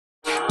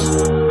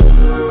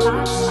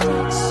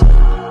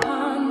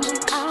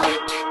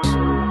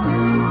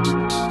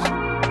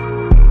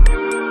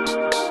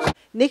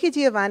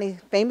Nikki Giovanni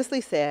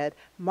famously said,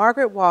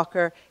 Margaret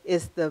Walker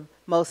is the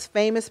most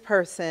famous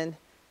person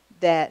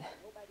that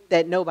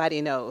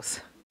nobody knows.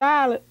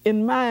 Style,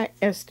 in my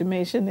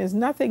estimation, is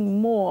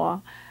nothing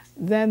more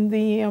than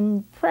the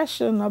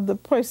impression of the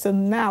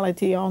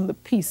personality on the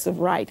piece of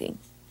writing.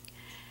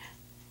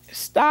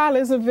 Style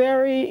is a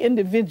very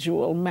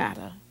individual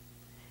matter.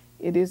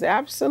 It is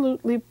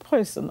absolutely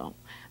personal.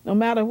 No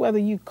matter whether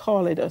you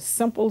call it a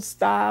simple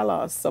style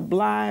or a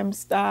sublime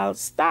style,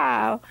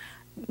 style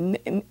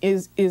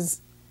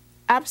is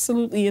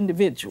absolutely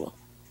individual.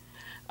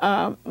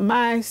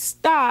 My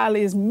style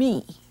is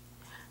me.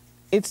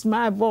 It's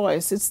my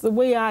voice. It's the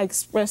way I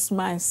express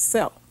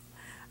myself.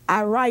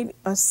 I write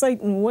a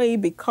certain way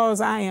because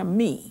I am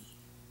me.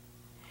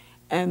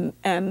 And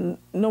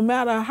no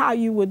matter how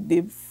you would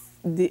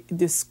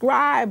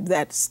describe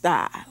that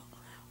style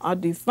or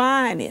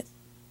define it,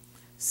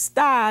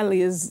 style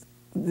is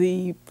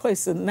the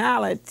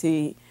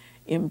personality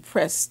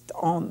impressed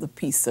on the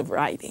piece of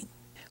writing.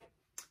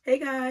 Hey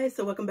guys,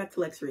 so welcome back to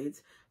Lex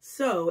Reads.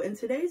 So in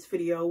today's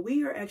video,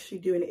 we are actually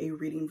doing a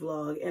reading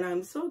vlog, and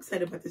I'm so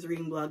excited about this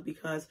reading vlog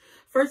because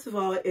first of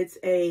all, it's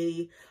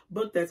a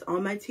book that's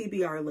on my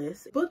TBR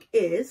list. The book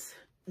is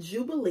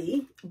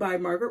Jubilee by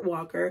Margaret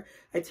Walker.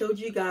 I told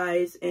you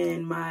guys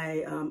in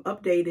my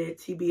updated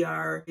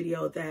TBR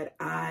video that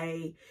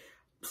I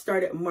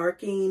started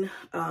marking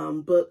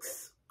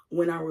books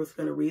when I was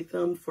going to read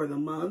them for the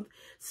month.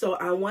 So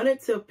I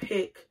wanted to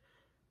pick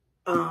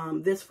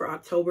this for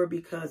October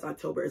because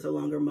October is a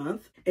longer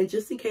month. And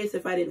just in case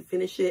if I didn't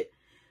finish it,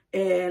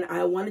 and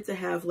I wanted to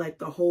have like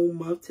the whole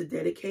month to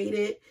dedicate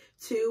it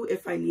to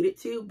if I needed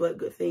to, but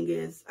good thing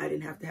is I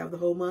didn't have to have the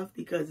whole month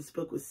because this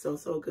book was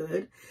so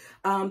good.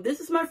 This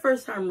is my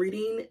first time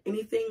reading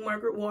anything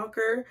Margaret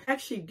Walker. I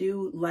actually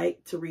do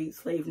like to read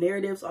slave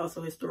narratives,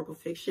 also historical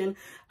fiction.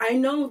 I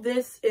know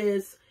this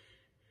is,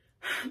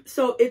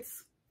 so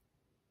it's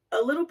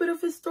a little bit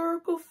of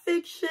historical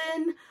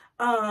fiction.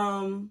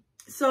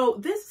 So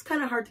this is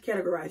kind of hard to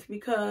categorize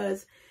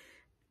because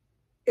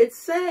it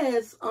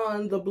says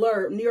on the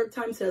blurb, New York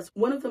Times says,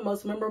 one of the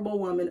most memorable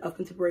women of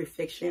contemporary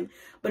fiction.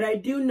 But I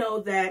do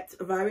know that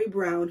Vyry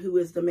Brown, who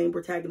is the main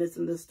protagonist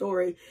in this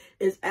story,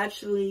 is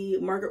actually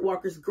Margaret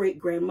Walker's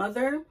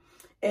great-grandmother.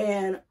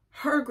 And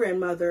her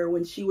grandmother,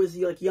 when she was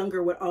like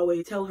younger, would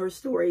always tell her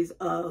stories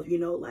of, you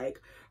know,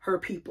 like her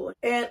people.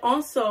 And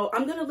also,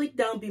 I'm going to link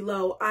down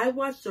below, I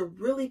watched a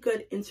really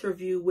good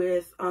interview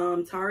with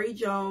Tari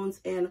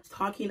Jones and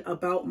talking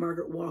about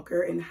Margaret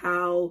Walker and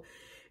how,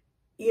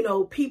 you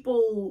know,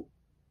 people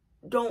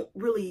don't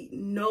really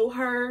know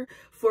her.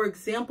 For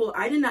example,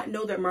 I did not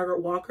know that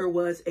Margaret Walker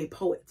was a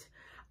poet.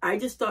 I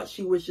just thought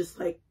she was just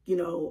like, you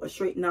know, a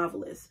straight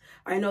novelist.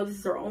 I know this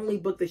is her only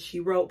book that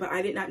she wrote, but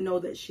I did not know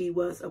that she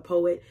was a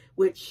poet,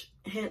 which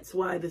hence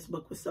why this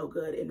book was so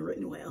good and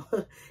written well.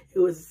 It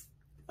was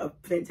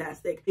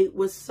fantastic. It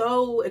was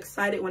so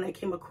excited when I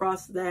came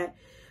across that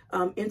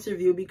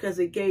interview because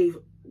it gave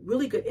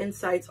really good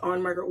insights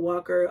on Margaret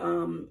Walker.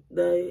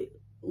 The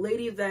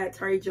lady that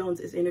Tari Jones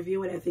is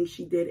interviewing, I think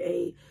she did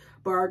a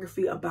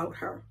biography about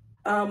her.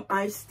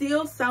 I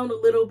still sound a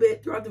little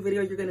bit, throughout the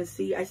video you're going to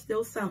see, I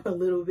still sound a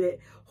little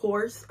bit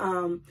hoarse,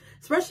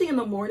 especially in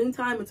the morning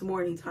time. It's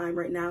morning time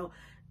right now.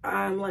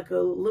 I'm like a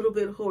little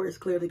bit hoarse,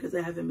 clearly, because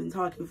I haven't been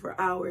talking for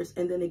hours,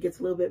 and then it gets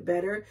a little bit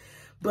better.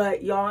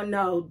 But y'all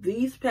know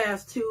these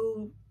past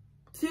two,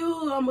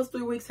 almost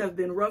 3 weeks have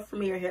been rough for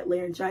me. I had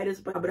laryngitis,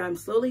 but I'm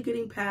slowly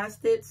getting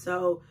past it,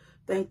 so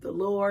thank the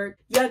Lord.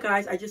 Yeah,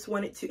 guys, I just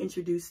wanted to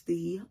introduce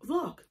the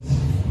vlog.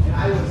 And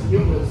I was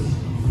able to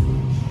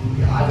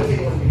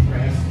be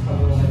impressed a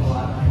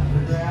lot of my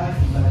undergrad,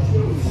 but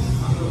it was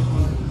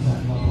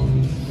 100% low.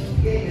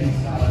 Game and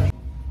scholarship.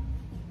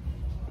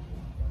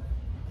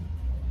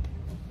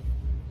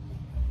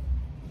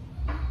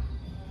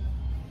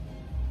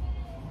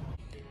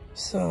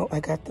 So I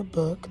got the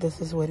book.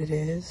 This is what it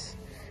is.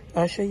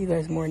 I'll show you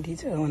guys more in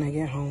detail when I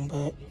get home,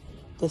 but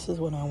this is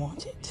what I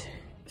wanted.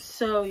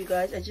 So you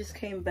guys, I just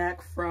came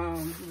back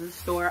from the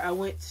store. I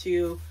went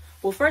to,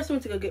 well, first I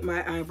went to go get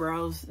my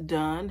eyebrows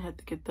done. Had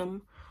to get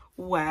them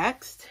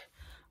waxed.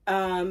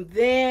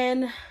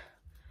 Then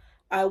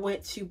I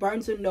went to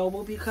Barnes &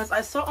 Noble because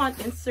I saw on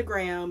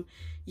Instagram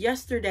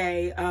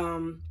yesterday,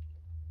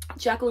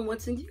 Jacqueline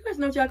Woodson. Do you guys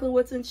know Jacqueline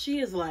Woodson? She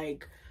is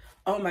like,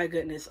 oh my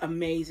goodness,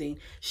 amazing.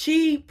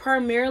 She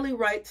primarily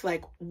writes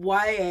like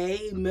YA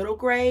middle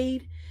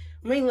grade,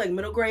 mainly like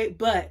middle grade,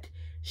 but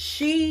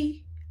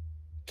she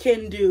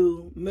can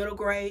do middle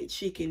grade,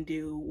 she can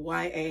do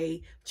YA,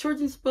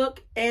 children's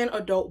book, and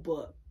adult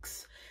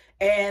books.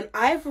 And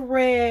I've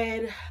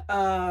read,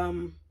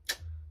 you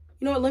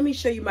know what, let me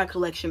show you my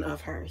collection of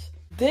hers.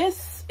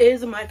 This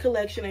is my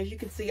collection. As you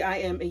can see, I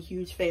am a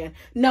huge fan.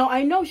 Now,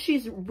 I know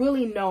she's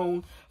really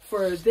known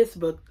for this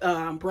book,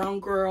 Brown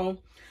Girl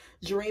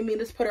Dreaming.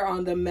 This put her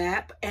on the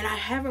map, and I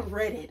haven't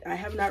read it. I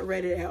have not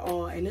read it at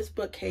all. And this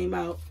book came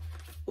out,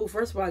 oh,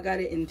 first of all, I got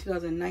it in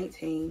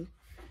 2019.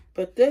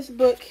 But this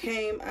book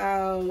came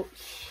out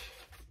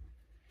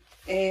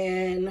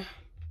in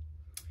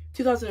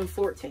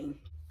 2014.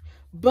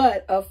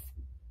 But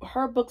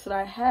her books that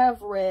I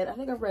have read, I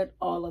think I've read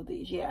all of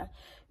these, yeah.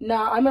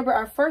 Now, I remember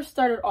I first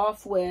started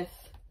off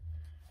with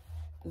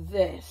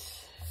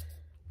this.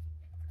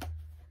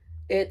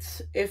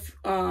 It's If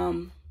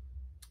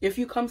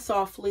You Come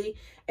Softly,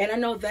 and I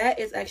know that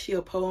is actually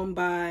a poem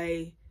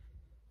by,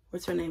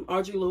 what's her name,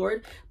 Audre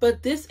Lorde,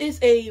 but this is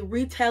a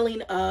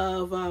retelling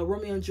of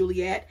Romeo and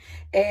Juliet,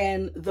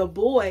 and the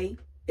boy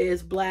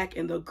is black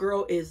and the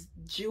girl is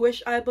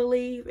Jewish, I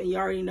believe, and you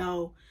already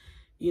know,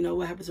 you know,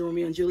 what happens to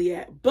Romeo and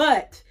Juliet,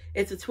 but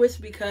it's a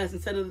twist because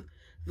instead of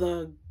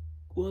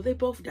well, they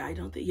both die,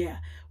 don't they? Yeah.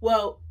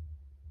 Well,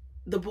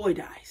 the boy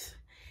dies.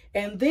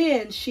 And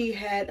then she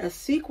had a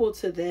sequel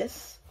to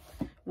this,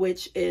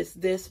 which is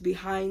this,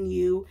 Behind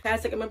You. I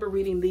remember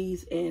reading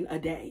these in a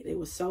day. It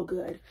was so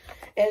good.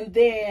 And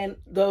then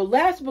the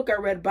last book I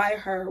read by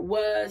her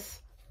was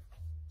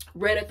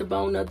Red at the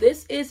Bone. Now,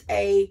 this is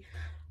a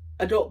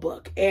adult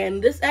book,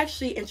 and this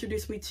actually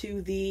introduced me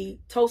to the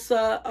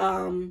Tulsa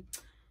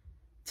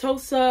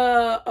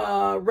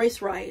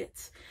race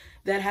riots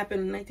that happened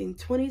in the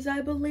 1920s,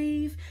 I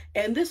believe.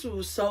 And this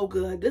was so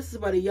good. This is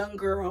about a young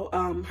girl.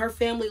 Her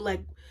family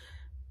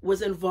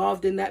was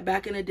involved in that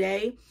back in the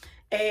day,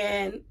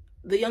 and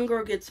the young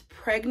girl gets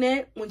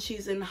pregnant when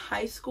she's in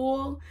high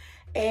school,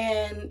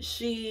 and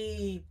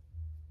she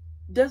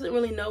doesn't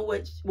really know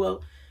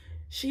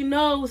she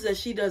knows that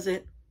she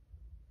doesn't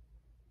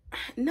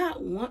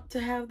not want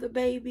to have the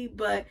baby,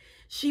 but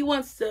she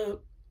wants to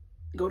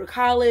go to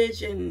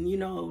college and, you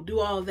know, do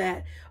all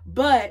that.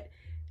 But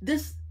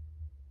this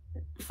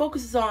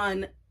focuses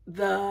on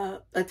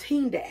a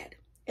teen dad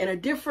in a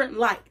different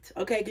light,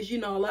 okay? Because, you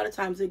know, a lot of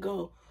times they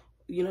go,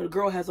 you know, the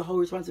girl has a whole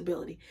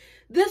responsibility.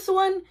 This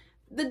one,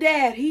 the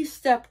dad, he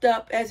stepped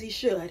up as he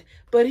should,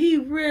 but he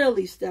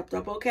really stepped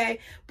up, okay?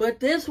 But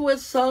this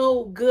was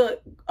so good.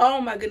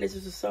 Oh my goodness,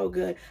 this was so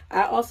good.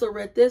 I also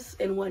read this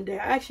in one day.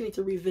 I actually need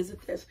to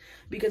revisit this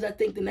because I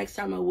think the next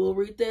time I will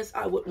read this,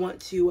 I would want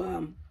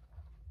to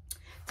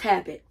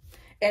tab it.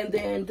 And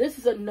then this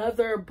is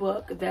another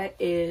book that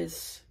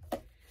is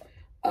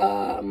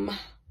adult,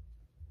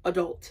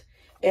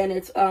 and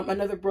it's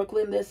another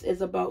Brooklyn. This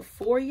is about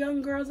 4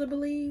 young girls, I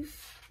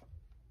believe.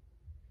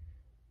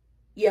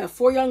 Yeah,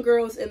 4 young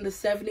girls in the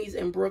 70s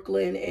in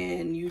Brooklyn,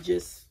 and you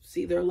just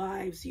see their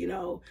lives, you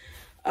know,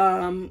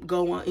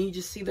 go on, and you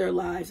just see their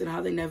lives and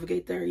how they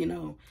navigate their, you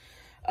know,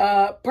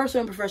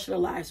 personal and professional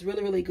lives.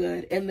 Really, really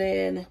good. And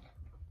then,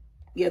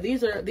 yeah,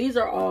 these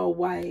are all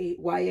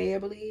YA, I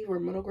believe, or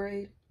middle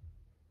grade.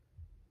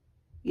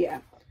 Yeah.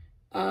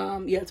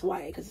 Yeah, it's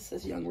YA because it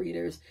says young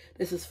readers.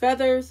 This is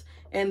Feathers,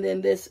 and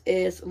then this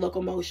is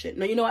Locomotion.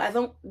 Now, you know, I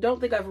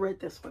don't think I've read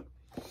this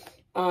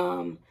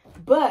one.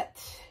 But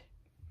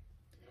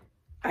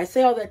I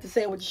say all that to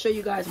say I want to show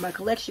you guys my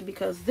collection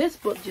because this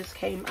book just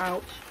came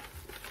out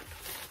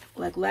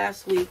like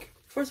last week.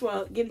 First of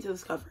all, get into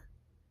this cover.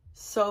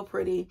 So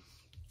pretty.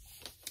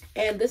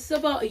 And this is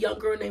about a young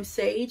girl named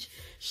Sage.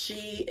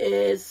 She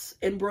is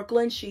in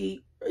Brooklyn.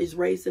 She is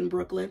raised in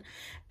Brooklyn.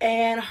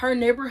 And her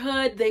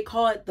neighborhood, they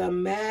call it the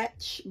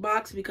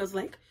Matchbox because,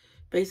 like,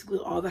 basically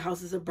all the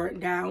houses are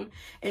burnt down.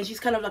 And she's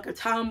kind of like a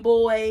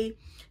tomboy.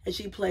 And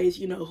she plays,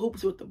 you know,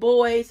 hoops with the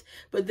boys.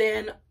 But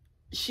then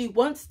she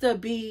wants to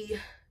be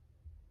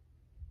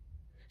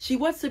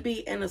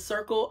in a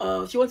circle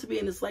of, she wants to be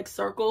in this, like,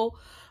 circle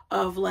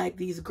of, like,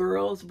 these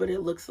girls, but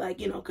it looks like,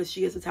 you know, because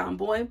she is a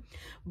tomboy.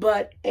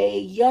 But a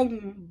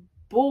young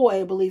boy,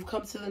 I believe,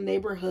 comes to the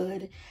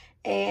neighborhood,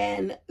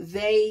 and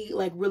they,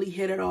 like, really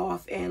hit it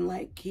off, and,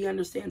 like, he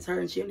understands her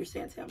and she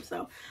understands him.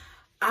 So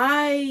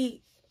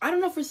I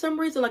don't know, for some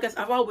reason, like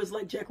I've always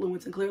liked Jack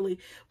Lewinson, clearly,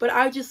 but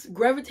I just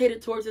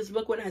gravitated towards this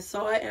book when I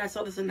saw it, and I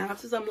saw this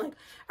synopsis. I'm like,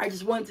 I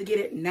just wanted to get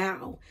it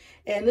now.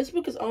 And this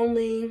book is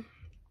only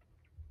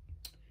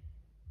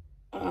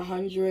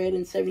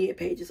 178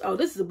 pages. Oh,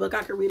 this is a book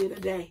I could read in a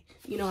day.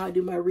 You know how I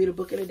do my read a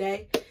book in a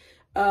day.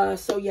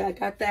 So yeah, I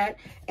got that.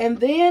 And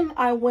then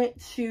I went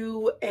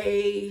to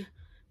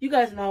you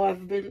guys know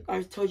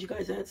I told you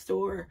guys that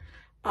store,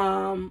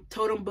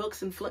 Totem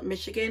Books in Flint,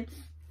 Michigan.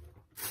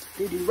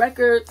 They do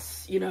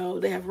records, you know,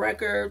 they have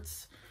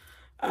records,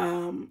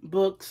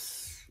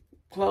 books,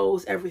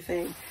 clothes,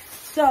 everything.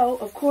 So,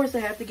 of course,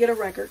 I have to get a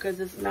record because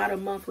it's not a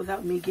month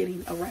without me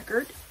getting a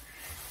record.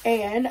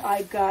 And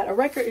I got a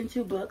record and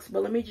 2 books,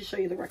 but let me just show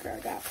you the record I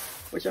got,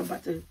 which I'm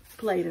about to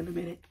play it in a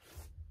minute.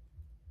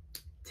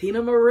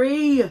 Tina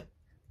Marie.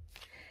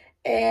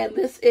 And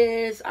this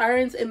is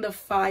Irons in the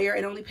Fire,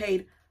 and I only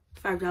paid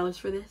 $5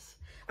 for this.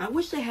 I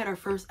wish they had our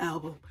first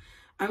album.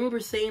 I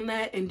remember saying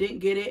that and didn't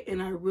get it,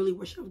 and I really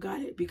wish I've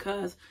got it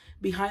because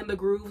Behind the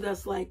Groove,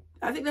 that's like,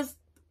 I think that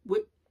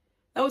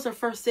was her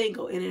first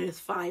single, and it is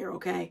fire,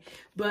 okay?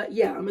 But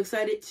yeah, I'm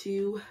excited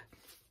to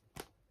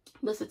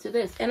listen to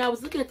this. And I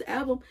was looking at the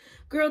album.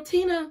 Girl,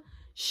 Tina,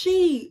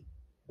 she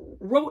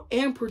wrote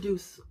and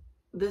produced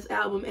this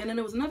album, and then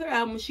there was another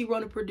album she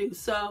wrote and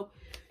produced. So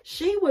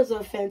she was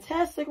a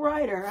fantastic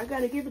writer. I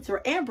gotta give it to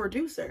her, and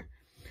producer.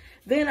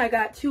 Then I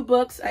got 2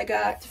 books.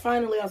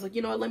 Finally, I was like,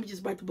 you know what, let me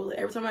just bite the bullet.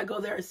 Every time I go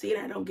there, I see it,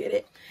 I don't get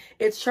it.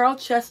 It's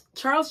Charles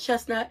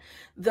Chestnut,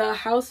 The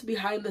House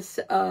Behind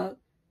the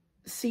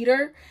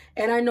Cedar.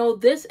 And I know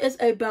this is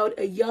about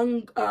a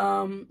young,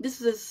 it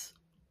says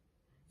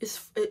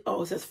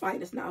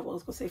finest novel, I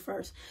was going to say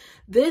first.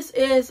 This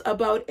is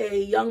about a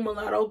young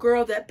mulatto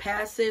girl that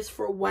passes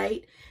for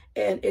white,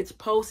 and it's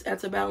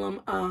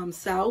post-antebellum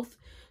South.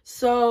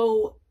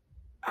 So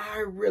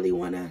I really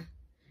want to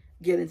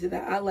get into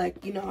that. I like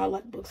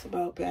books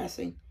about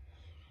passing.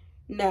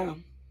 Now,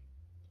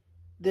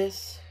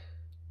 this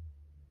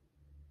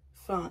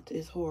font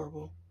is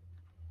horrible.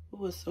 It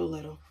was so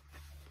little.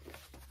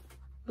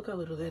 Look how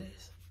little that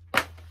is.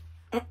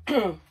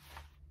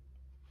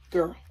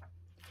 Girl.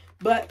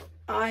 But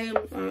I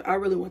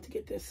really want to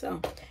get this. So,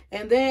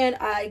 and then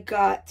I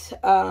got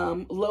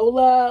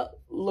Lola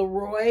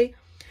Leroy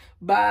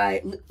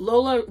by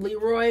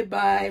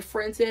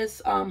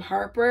Frances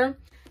Harper.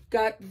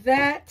 Got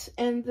that.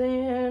 And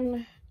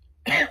then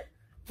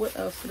what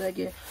else did I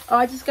get? Oh,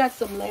 I just got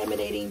some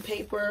laminating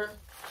paper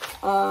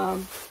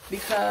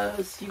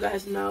because you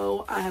guys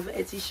know I have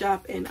an Etsy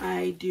shop and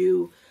I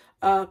do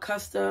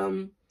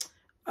custom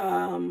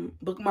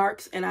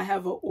bookmarks, and I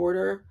have an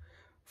order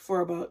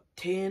for about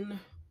 10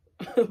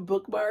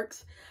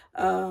 bookmarks.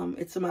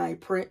 It's my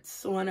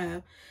prints one,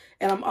 and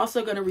I'm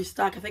also going to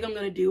restock. I think I'm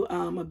going to do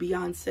a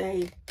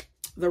Beyonce,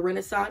 the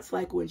Renaissance,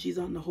 like when she's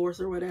on the horse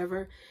or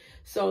whatever.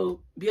 So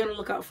be on the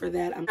lookout for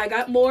that. I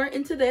got more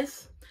into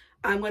this.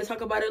 I'm going to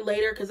talk about it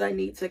later because I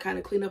need to kind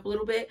of clean up a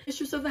little bit.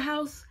 Mistress of the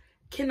House,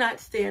 cannot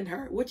stand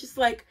her, which is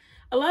like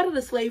a lot of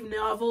the slave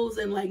novels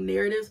and like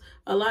narratives.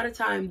 A lot of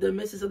time the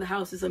mistress of the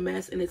house is a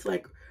mess, and it's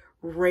like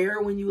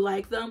rare when you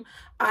like them.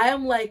 I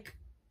am like,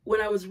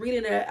 when I was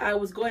reading it, I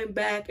was going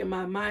back in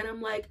my mind.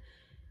 I'm like,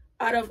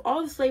 out of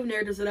all the slave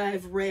narratives that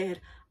I've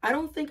read, I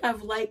don't think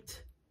I've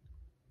liked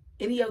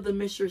any of the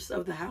mistress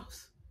of the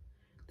house.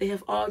 They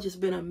have all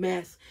just been a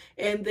mess.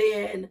 And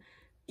then,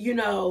 you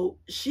know,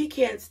 she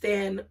can't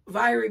stand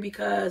Vyry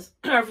because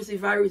obviously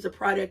Vyry is a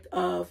product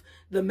of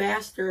the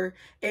master,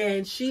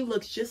 and she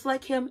looks just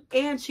like him,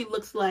 and she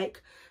looks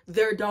like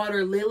their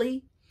daughter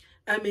Lily.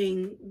 I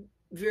mean,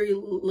 Vyry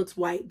looks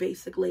white,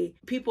 basically.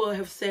 People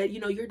have said, you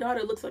know, your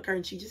daughter looks like her,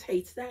 and she just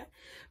hates that.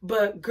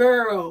 But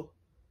girl,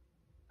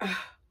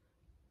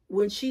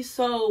 when she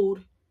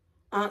sold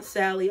Aunt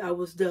Sally, I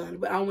was done.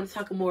 But I want to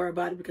talk more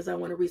about it because I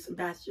want to read some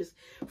passages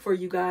for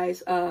you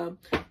guys.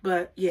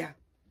 But yeah,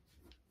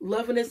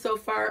 loving it so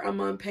far.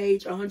 I'm on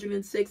page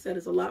 106. That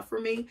is a lot for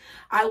me.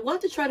 I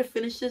want to try to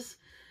finish this,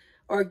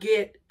 or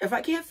get, if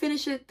I can't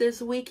finish it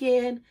this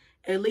weekend,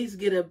 at least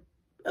get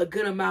a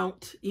good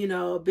amount, you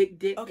know, a big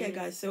dip. Okay,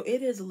 guys, so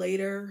it is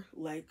later,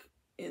 like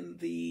in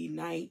the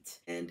night,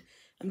 and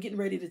I'm getting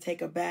ready to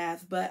take a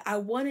bath, but I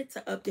wanted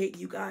to update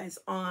you guys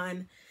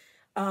on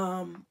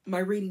my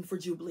reading for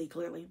Jubilee,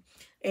 clearly.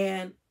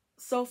 And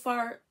so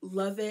far,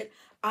 love it.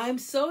 I'm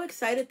so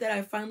excited that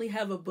I finally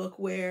have a book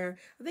where,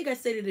 I think I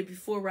stated it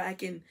before, where I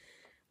can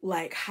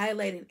like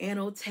highlight and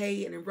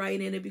annotate and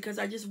write in it, because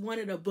I just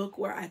wanted a book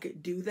where I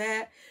could do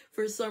that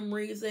for some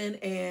reason.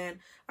 And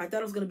I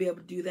thought I was going to be able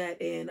to do that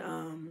in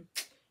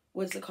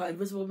what is it called,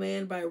 Invisible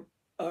Man by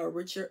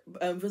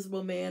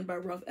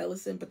Ralph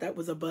Ellison, but that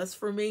was a bust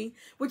for me,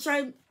 which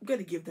I'm going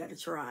to give that a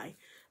try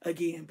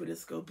again, but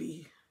it's going to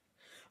be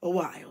a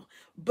while.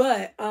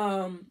 But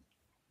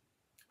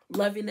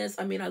loving this.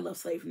 I mean, I love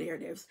slave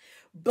narratives,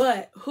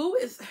 but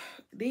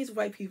these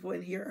white people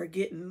in here are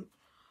getting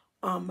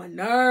on my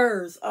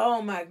nerves.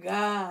 Oh my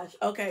gosh.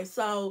 Okay,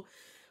 so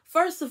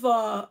first of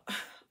all,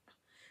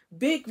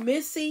 Big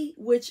Missy,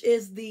 which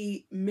is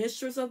the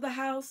mistress of the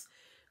house,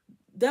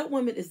 that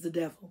woman is the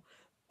devil.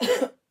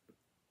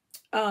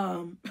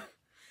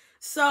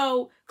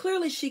 So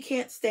clearly she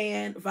can't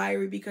stand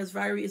Vyry, because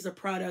Vyry is a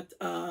product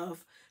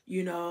of,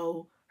 you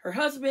know, her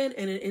husband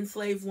and an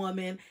enslaved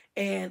woman,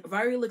 and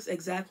Vyry looks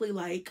exactly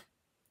like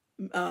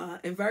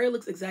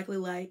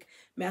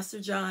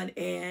Master John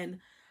and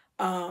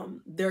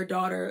their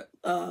daughter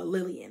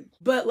Lillian.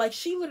 But like,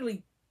 she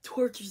literally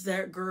tortures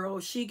that girl.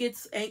 She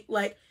gets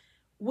like,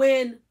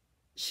 when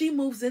she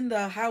moves in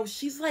the house,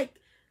 she's like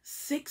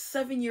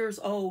 6-7 years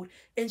old,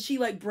 and she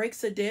like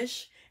breaks a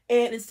dish,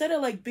 and instead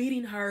of like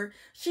beating her,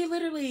 she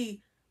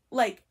literally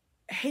like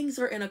hangs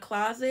her in a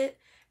closet,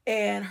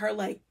 and her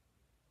like,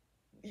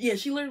 yeah,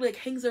 she literally like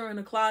hangs her in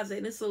a closet,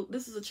 and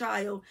this is a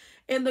child,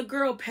 and the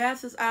girl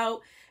passes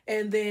out,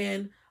 and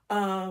then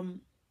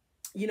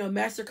you know,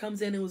 Master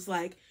comes in and was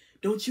like,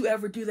 don't you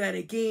ever do that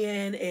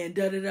again, and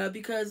da-da-da,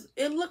 because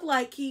it looked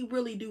like he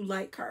really do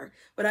like her.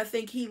 But I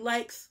think he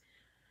likes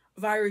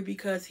Vyry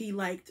because he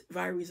liked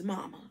Vyry's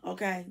mama,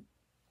 okay?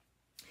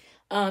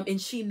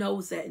 And she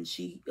knows that, and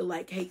she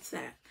like hates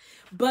that.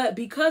 But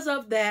because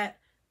of that,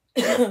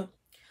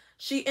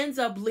 she ends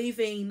up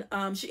leaving,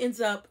 she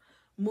ends up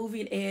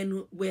moving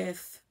in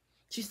with,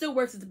 she still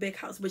works at the big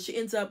house, but she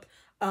ends up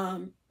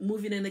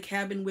moving in the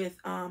cabin with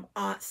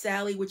Aunt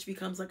Sally, which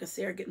becomes like a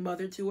surrogate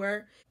mother to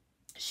her.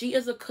 She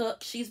is a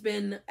cook. She's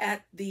been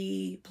at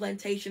the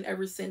plantation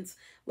ever since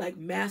like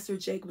Master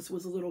Jacobs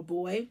was a little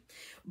boy.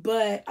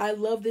 But I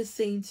love this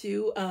scene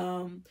too.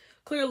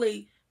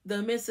 Clearly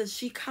the missus,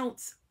 she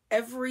counts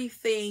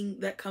everything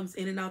that comes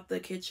in and out the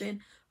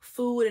kitchen,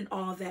 food and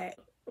all that.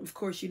 Of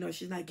course, you know,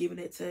 she's not giving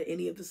it to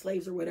any of the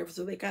slaves or whatever,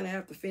 so they kind of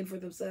have to fend for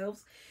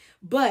themselves.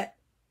 But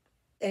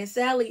Aunt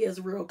Sally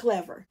is real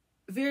clever.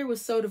 Vyry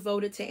was so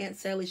devoted to Aunt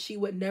Sally, she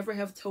would never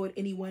have told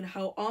anyone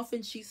how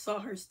often she saw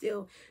her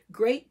steal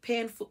great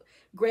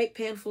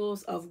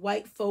panfuls of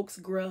white folks'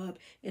 grub,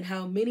 and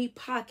how many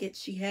pockets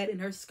she had in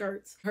her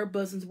skirts, her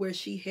bosoms, where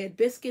she hid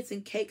biscuits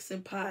and cakes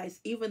and pies,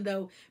 even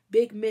though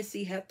Big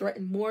Missy had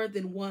threatened more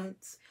than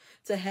once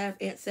to have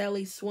Aunt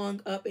Sally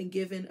swung up and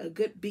given a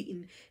good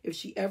beating if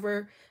she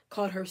ever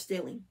caught her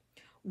stealing.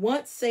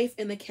 Once safe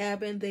in the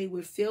cabin, they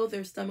would fill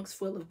their stomachs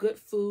full of good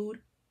food,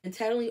 and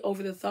tattling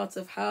over the thoughts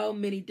of how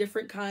many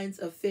different kinds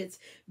of fits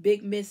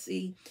Big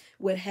Missy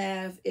would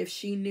have if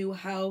she knew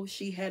how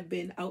she had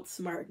been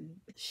outsmarted.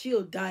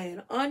 She'll die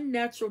an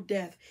unnatural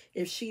death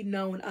if she'd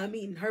known I'm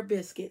eating her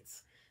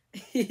biscuits.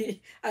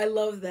 I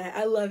love that.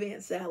 I love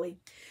Aunt Sally.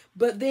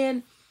 But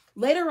then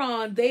later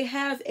on, they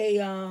have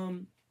a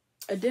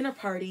dinner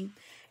party,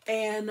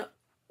 and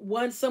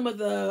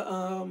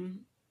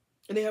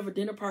they have a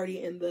dinner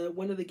party, and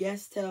one of the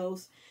guests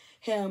tells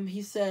him,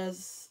 he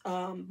says,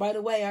 by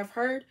the way, I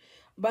heard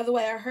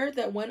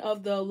that one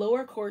of the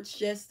lower courts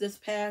just this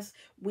past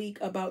week,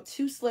 about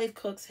 2 slave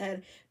cooks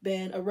had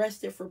been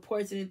arrested for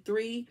poisoning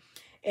three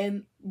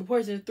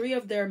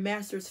of their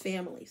master's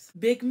families.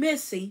 Big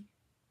Missy,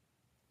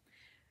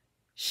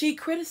 she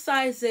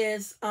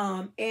criticizes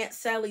Aunt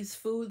Sally's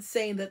food,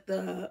 saying that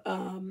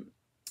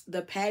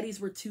the patties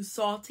were too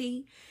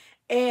salty,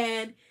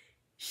 and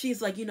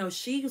she's like, you know,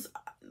 she's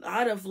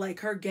out of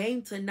like her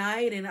game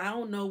tonight, and I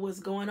don't know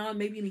what's going on.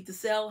 Maybe you need to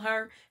sell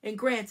her. And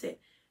granted,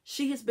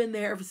 she has been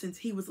there ever since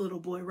he was a little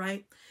boy,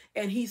 right?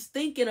 And he's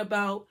thinking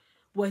about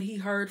what he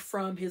heard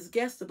from his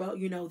guests about,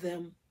 you know,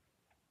 them,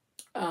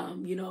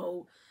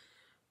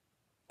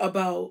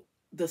 about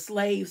the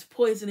slaves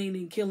poisoning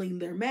and killing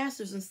their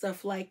masters and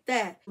stuff like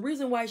that. The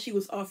reason why she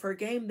was off her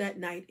game that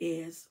night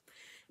is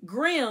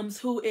Grimm's,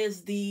 who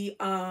is the,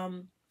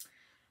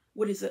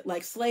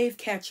 like slave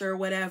catcher or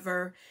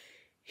whatever,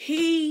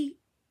 he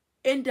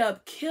ended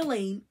up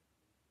killing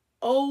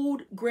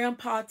old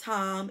Grandpa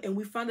Tom, and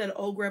we found that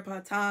old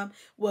Grandpa Tom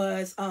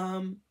was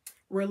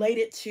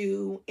related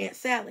to Aunt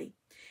Sally.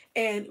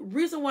 And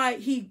reason why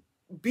he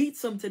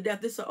beats him to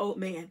death, this is an old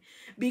man,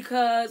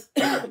 because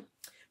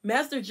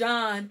Master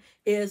John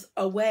is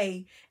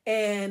away,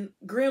 and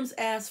Grimm's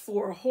asked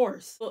for a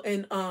horse,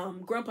 and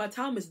Grandpa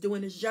Tom is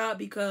doing his job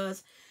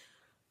because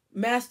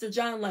Master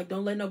John, like,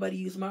 don't let nobody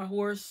use my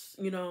horse,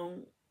 you know,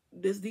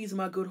 these are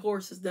my good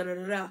horses,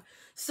 da-da-da-da.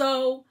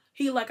 So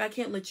he like, I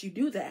can't let you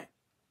do that.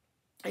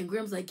 And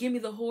Grimm's like, give me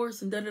the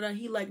horse, and da-da-da.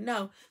 He like,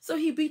 no. So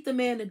he beat the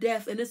man to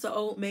death, and it's an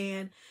old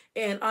man.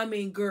 And I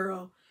mean,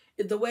 girl,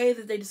 the way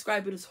that they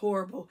describe it is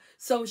horrible.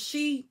 So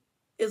she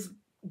is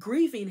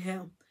grieving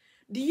him.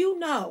 Do you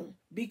know,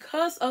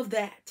 because of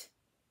that,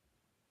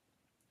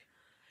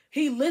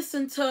 he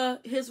listened to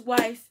his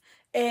wife,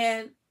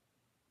 and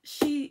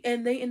they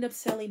end up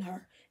selling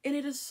her. And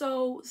it is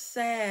so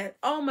sad.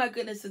 Oh my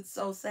goodness, it's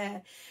so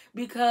sad.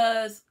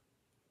 Because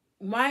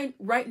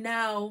right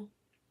now,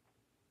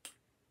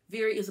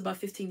 Vyry is about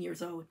 15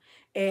 years old.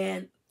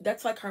 And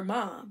that's like her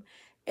mom.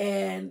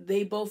 And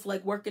they both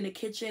like work in the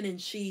kitchen, and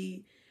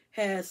she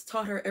has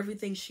taught her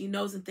everything she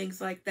knows and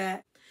things like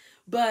that.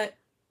 But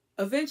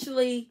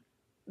eventually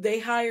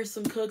they hire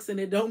some cooks, and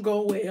it don't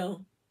go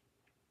well.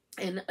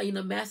 And, you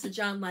know, Master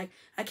John, like,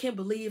 I can't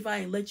believe I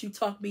ain't let you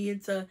talk me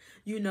into,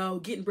 you know,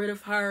 getting rid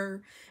of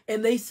her.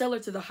 And they sell her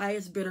to the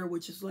highest bidder,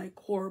 which is, like,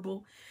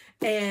 horrible.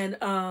 And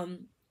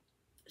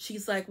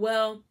she's like,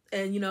 well,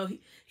 and, you know,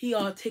 he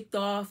all ticked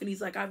off. And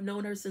he's like, I've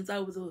known her since I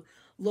was a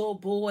little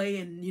boy,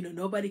 and, you know,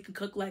 nobody can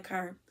cook like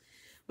her.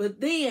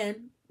 But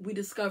then we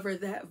discover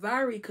that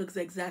Vyry cooks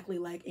exactly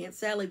like Aunt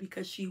Sally,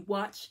 because she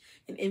watched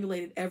and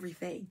emulated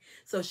everything.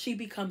 So she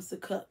becomes the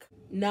cook.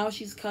 Now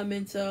she's come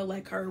into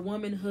like her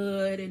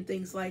womanhood and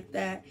things like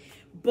that.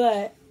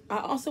 But I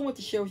also want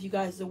to share with you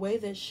guys the way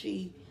that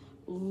she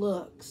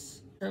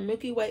looks. Her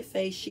milky white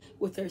face,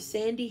 with her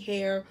sandy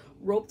hair,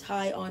 rope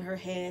tie on her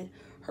head.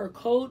 Her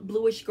cold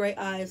bluish gray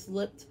eyes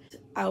looked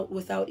out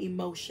without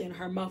emotion.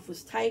 Her mouth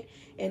was tight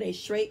and a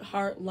straight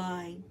hard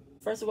line.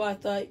 First of all, I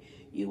thought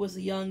you was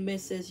a young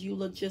missus. You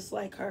look just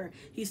like her.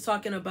 He's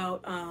talking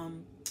about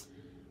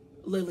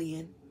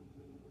Lillian,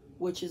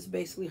 which is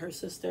basically her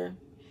sister.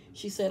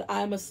 She said,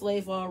 I'm a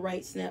slave, all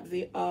right, snapped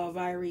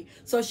Vyry.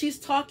 So she's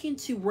talking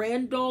to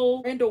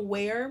Randall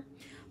Ware.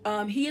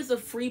 He is a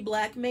free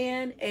black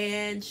man,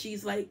 and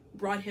she's like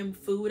brought him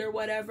food or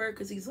whatever,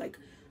 because he's like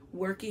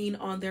working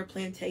on their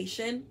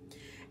plantation.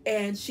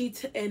 And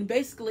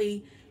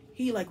basically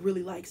he like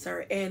really likes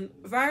her. And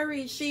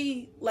Vyry,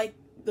 she like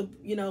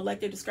you know, like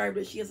they described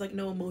it, she has like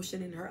no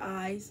emotion in her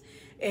eyes,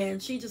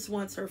 and she just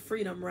wants her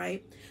freedom,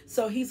 right?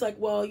 So he's like,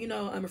 well, you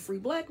know, I'm a free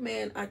black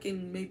man, I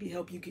can maybe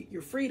help you get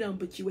your freedom,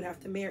 but you would have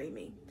to marry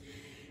me.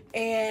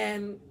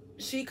 And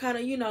she kind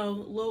of, you know, a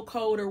little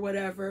cold or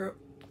whatever,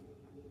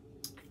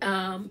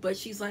 but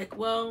she's like,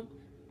 well,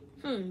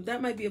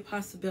 that might be a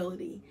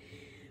possibility.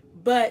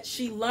 But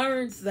she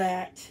learns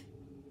that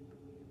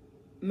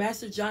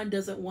Master John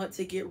doesn't want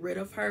to get rid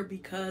of her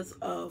because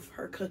of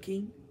her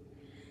cooking.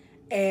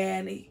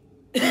 And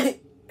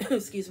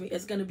excuse me,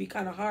 it's going to be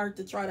kind of hard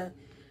to try to,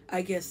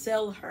 I guess,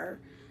 sell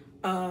her,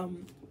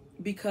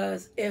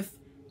 because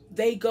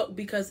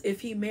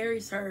if he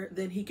marries her,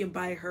 then he can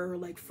buy her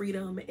like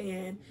freedom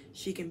and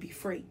she can be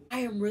free. I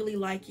am really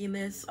liking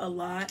this a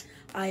lot.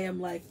 I am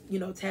like, you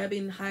know,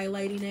 tabbing,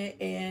 highlighting it,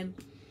 and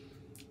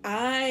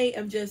I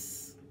am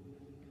just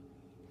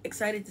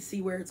excited to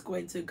see where it's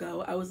going to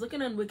go. I was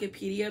looking on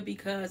Wikipedia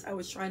because I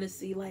was trying to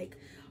see like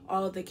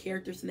all of the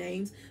characters'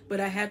 names, but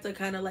I had to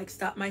kind of like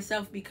stop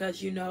myself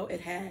because, you know, it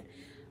had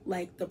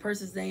like the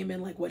person's name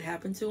and like what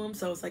happened to him,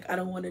 so it's like I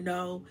don't want to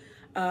know.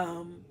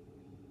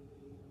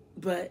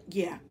 But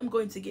yeah, I'm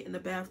going to get in the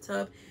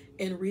bathtub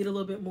and read a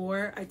little bit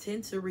more. I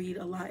tend to read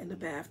a lot in the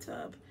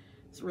bathtub.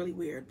 It's really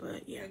weird,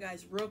 but yeah.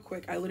 Guys, real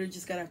quick, I literally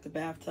just got out the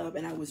bathtub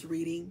and I was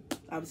reading,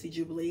 obviously,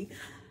 Jubilee.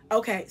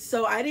 Okay,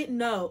 so I didn't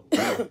know,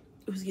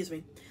 excuse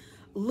me,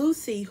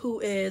 Lucy,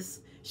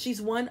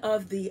 she's one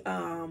of the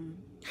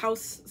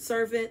house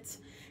servants,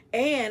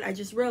 and I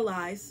just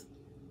realized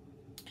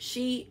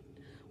she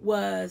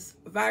was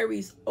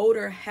Vyry's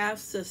older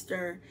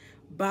half-sister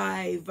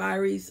by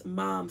Vyry's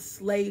mom's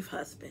slave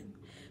husband.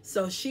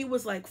 So she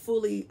was like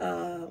fully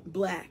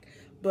black.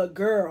 But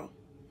girl,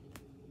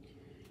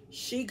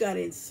 she got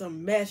in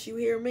some mess, you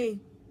hear me?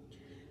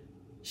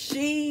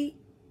 She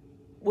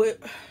with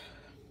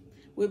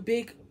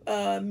Big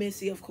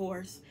Missy, of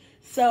course.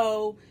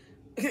 So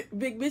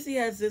Big Missy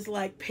has this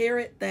like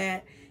parrot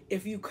that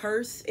if you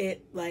curse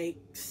it, like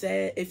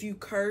if you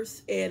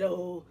curse,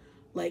 it'll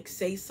like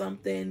say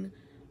something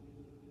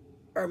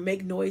or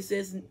make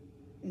noises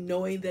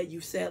knowing that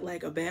you said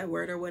like a bad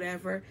word or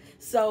whatever.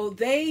 So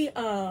they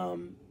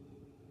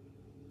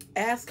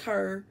ask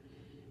her,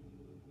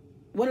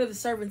 one of the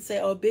servants say,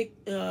 oh, Big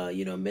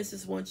you know,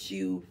 Mrs. wants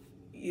you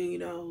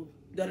know,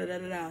 da da da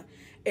da da.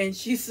 And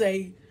she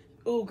say,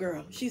 oh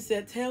girl, she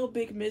said, tell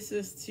Big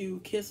Mrs. to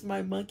kiss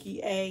my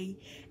monkey A.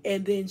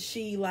 And then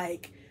she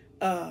like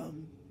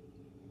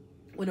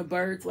when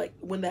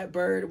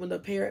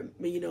the parrot,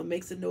 you know,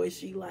 makes a noise,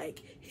 she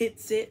like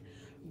hits it.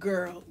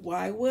 Girl,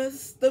 why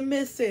was the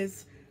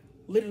missus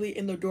literally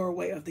in the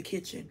doorway of the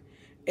kitchen?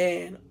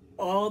 And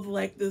all the,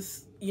 like,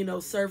 this, you know,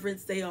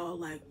 servants, they all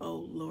like,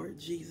 oh Lord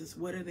Jesus,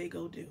 what are they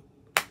gonna do?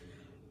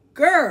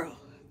 Girl,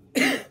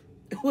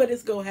 what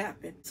is gonna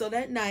happen? So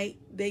that night,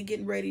 they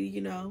getting ready,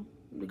 you know,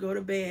 to go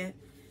to bed.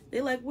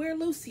 They like, where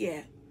Lucy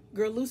at?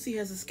 Girl, Lucy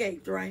has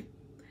escaped, right?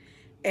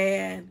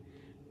 And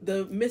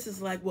the missus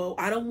like, well,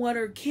 I don't want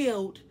her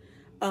killed,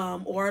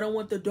 or I don't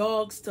want the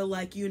dogs to,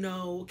 like, you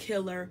know,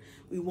 kill her.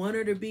 We want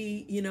her to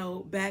be, you know,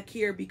 back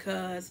here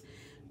because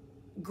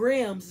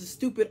Graham's the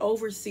stupid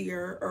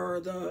overseer,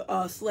 or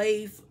the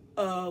slave,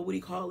 what do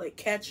you call it,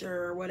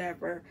 catcher or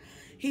whatever.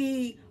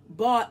 He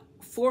bought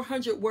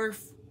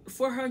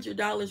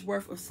 $400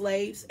 worth of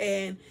slaves,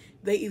 and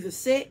they either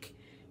sick,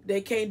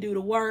 they can't do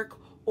the work,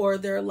 or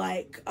they're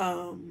like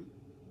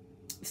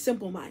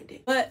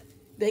simple-minded. But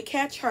they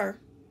catch her,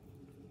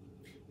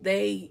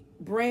 they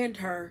brand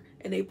her,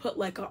 and they put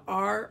like a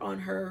R on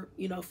her,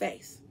 you know,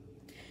 face.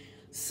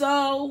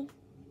 So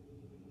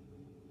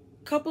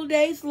a couple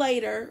days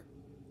later,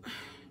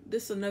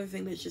 this is another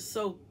thing that's just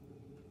so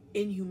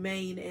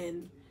inhumane,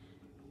 and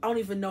I don't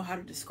even know how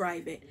to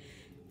describe it.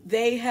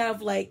 They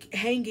have like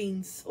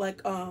hangings,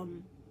 like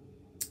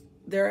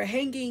they're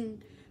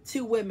hanging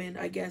two women,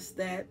 I guess,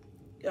 that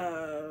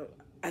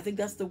I think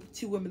that's the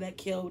two women that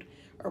killed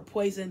or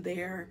poisoned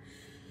their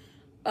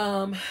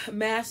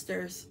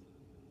masters.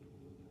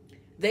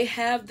 They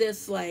have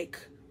this like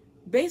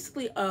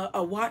basically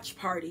a watch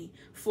party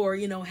for,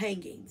 you know,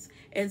 hangings.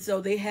 And so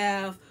they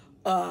have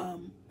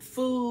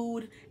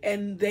food,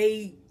 and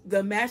the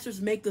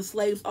masters make the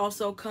slaves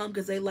also come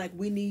because they like,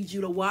 we need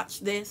you to watch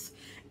this.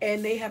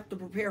 And they have to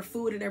prepare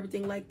food and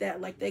everything like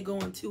that, like they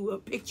going to a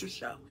picture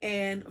show.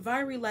 And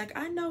Vyry like,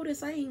 I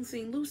noticed I ain't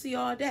seen Lucy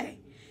all day.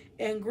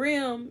 And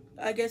Graham,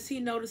 I guess he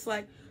noticed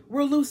like,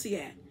 where Lucy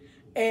at?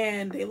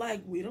 And they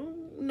like, we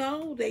don't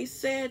know. They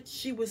said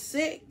she was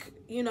sick.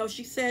 You know,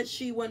 she said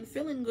she wasn't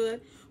feeling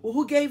good. Well,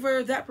 who gave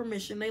her that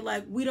permission? They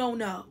like, we don't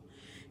know.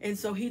 And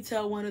so he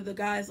tell one of the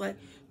guys like,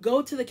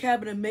 go to the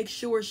cabin and make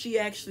sure she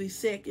actually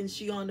sick and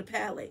she on the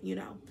pallet, you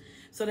know.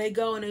 So they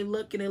go and they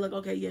look,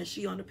 okay, yeah,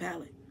 she on the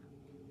pallet.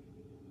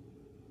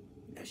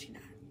 No, she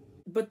not.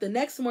 But the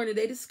next morning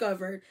they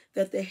discovered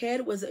that the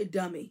head was a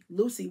dummy.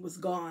 Lucy was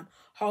gone.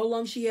 How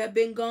long she had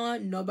been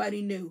gone,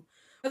 nobody knew.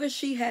 Whether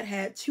she had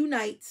had 2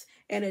 nights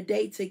and a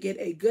day to get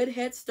a good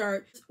head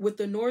start with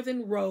the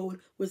northern road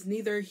was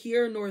neither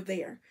here nor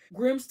there.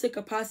 Grims took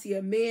a posse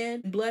of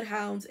men and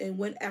bloodhounds and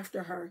went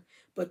after her,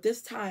 but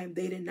this time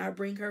they did not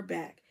bring her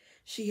back.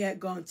 She had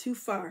gone too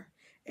far,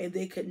 and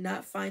they could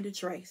not find a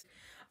trace.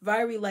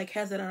 Vyry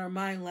has it on her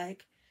mind,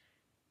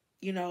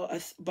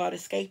 about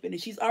escaping,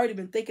 and she's already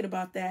been thinking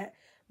about that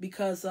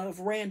because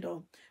of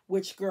Randall,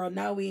 which, girl,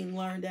 now we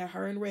learned that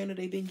her and Randall,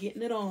 they've been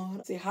getting it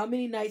on. Say how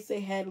many nights they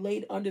had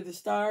laid under the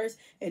stars,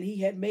 and he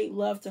had made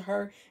love to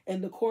her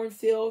in the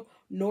cornfield,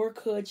 nor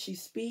could she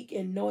speak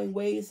in knowing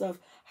ways of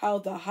how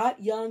the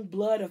hot young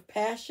blood of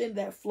passion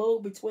that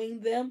flowed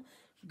between them.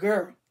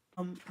 Girl,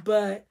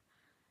 but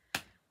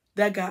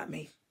that got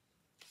me.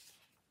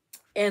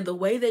 And the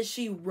way that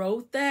she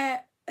wrote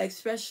that,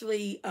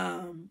 especially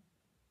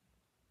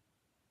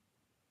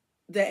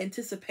the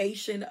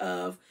anticipation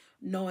of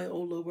knowing, oh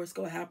Lord, what's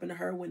going to happen to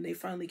her when they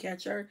finally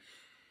catch her,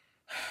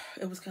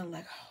 it was kind of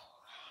like,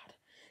 oh God,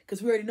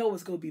 because we already know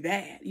it's going to be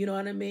bad. You know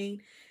what I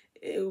mean?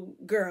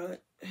 Girl,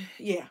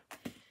 yeah.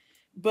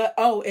 But,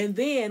 and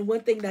then one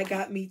thing that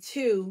got me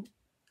too,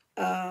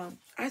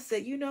 I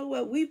said, you know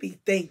what? We be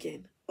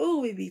thinking.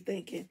 Oh, we be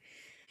thinking.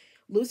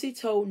 Lucy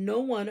told no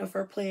one of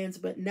her plans,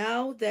 but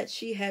now that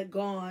she had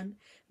gone,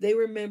 they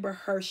remember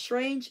her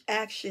strange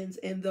actions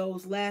in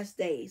those last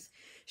days.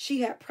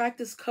 She had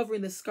practiced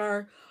covering the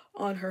scar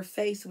on her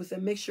face with a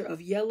mixture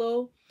of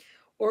yellow,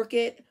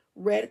 orchid,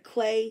 red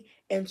clay,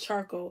 and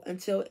charcoal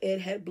until it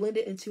had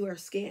blended into her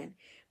skin.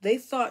 They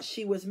thought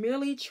she was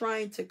merely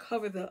trying to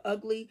cover the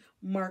ugly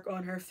mark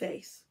on her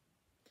face.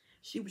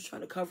 She was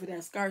trying to cover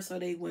that scar so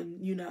they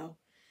wouldn't,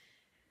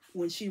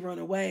 when she run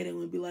away, they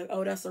would be like,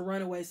 oh, that's a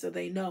runaway, so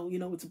they know,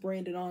 it's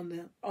branded on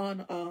them,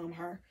 on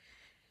her.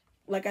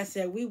 Like I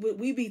said, we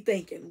be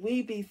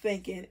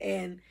thinking,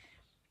 and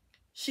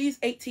she's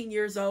 18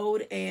 years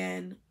old,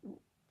 and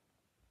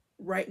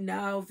right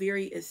now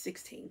Vyry is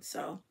 16.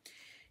 So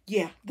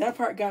yeah, that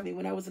part got me.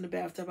 When I was in the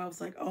bathtub, I was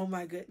like, oh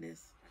my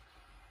goodness.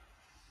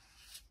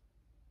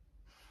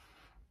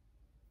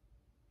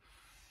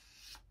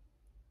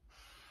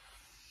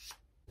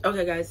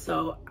 Okay, guys,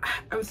 so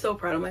I'm so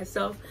proud of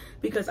myself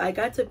because I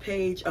got to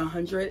page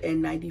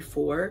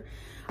 194.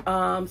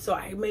 So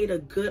I made a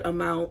good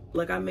amount,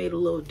 I made a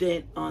little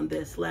dent on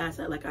this last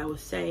night, like I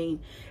was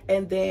saying.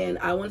 And then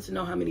I wanted to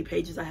know how many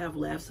pages I have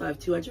left. So I have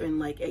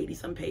 280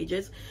 some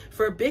pages.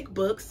 For big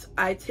books,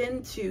 I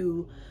tend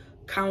to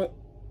count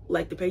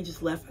the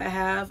pages left I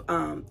have.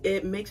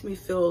 It makes me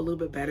feel a little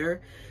bit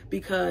better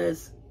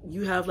because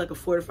you have a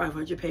 400 to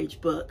 500 page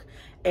book,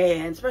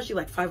 and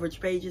especially 500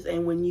 pages,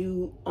 and when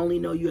you only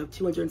know you have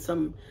 200 and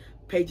some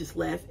pages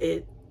left,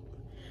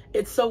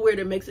 it's so weird.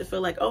 It makes it feel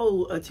like,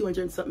 oh, a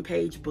 200 and something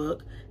page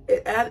book.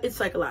 It's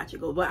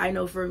psychological, but I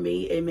know for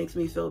me it makes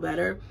me feel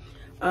better.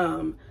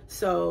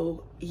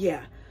 So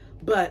yeah,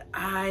 but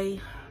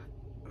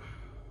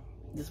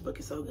this book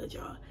is so good,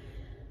 y'all.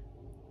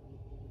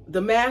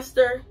 The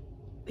master,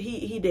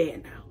 he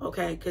dead now,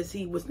 okay, because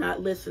he was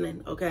not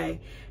listening, okay.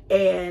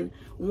 And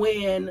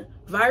when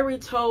Vyry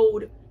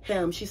told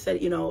him, she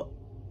said,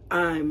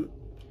 I'm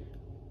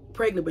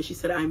pregnant, but she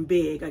said, I'm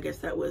big. I guess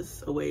that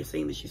was a way of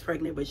saying that she's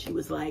pregnant, but she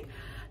was like,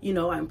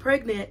 I'm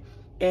pregnant.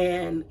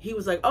 And he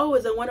was like, oh,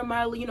 is it one of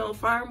my,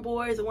 farm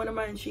boys or one of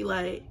my, and she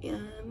like,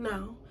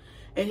 no.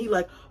 And he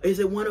like, is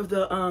it one of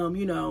the,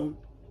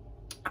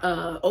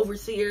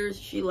 overseers?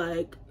 She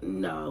like,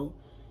 no,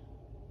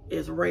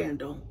 it's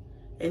Randall.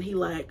 And he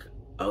like,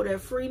 oh, that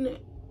free.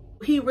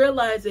 He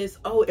realizes,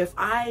 oh, if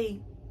I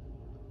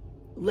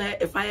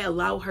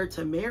allow her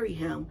to marry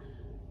him,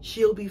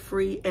 she'll be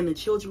free and the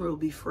children will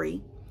be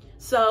free.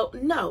 So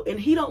no, and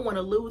he don't want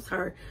to lose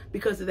her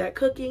because of that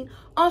cooking.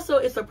 Also,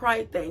 it's a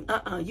pride thing.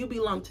 You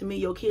belong to me,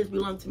 your kids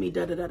belong to me,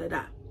 da da da da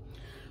da.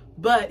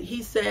 But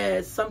he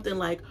says something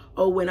like,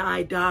 oh, when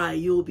I die,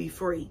 you'll be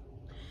free.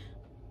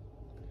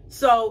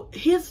 So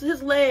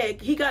his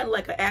leg, he got in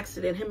an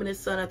accident, him and his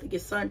son, I think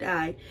his son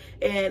died,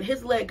 and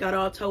his leg got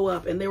all tore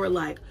up, and they were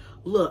like,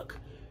 look,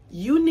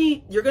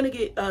 you're gonna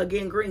get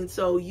gangrene,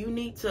 so you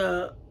need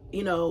to,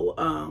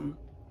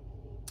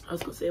 I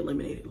was gonna say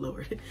eliminate it,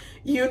 Lord.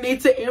 You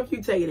need to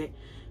amputate it.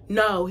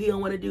 No, he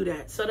don't want to do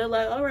that. So they're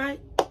like, all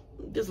right,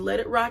 just let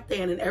it rock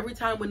then. And every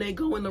time when they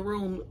go in the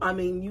room, I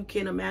mean, you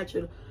can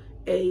imagine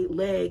a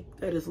leg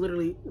that is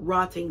literally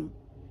rotting.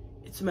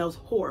 It smells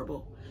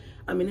horrible.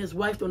 I mean, his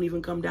wife don't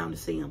even come down to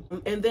see him.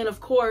 And then, of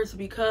course,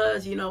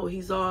 because,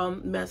 he's all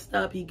messed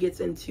up, he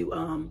gets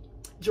into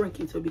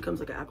drinking, so he becomes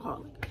like an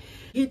alcoholic.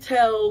 He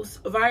tells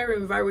Vyry,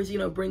 and Vyry's,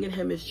 bringing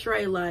him his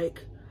tray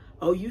like,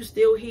 oh, you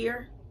still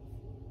here?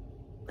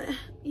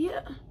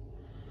 Yeah.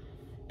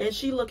 And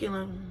she looking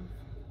like,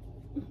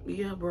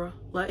 yeah, bro.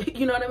 Like,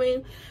 you know what I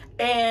mean?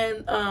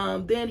 And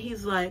then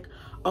he's like,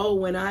 oh,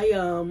 when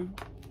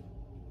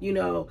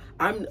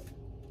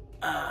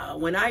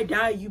when I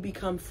die, you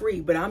become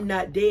free, but I'm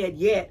not dead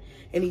yet.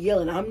 And he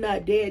yelling, I'm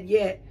not dead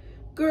yet.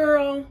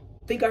 Girl,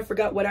 think I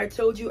forgot what I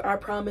told you? I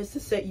promised to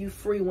set you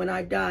free when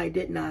I die,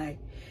 didn't I?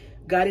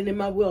 Got it in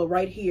my will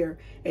right here.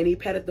 And he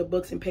patted the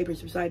books and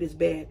papers beside his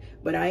bed.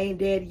 But I ain't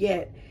dead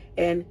yet.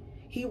 And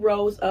he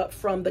rose up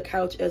from the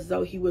couch as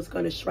though he was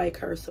going to strike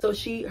her. So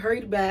she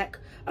hurried back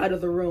out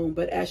of the room.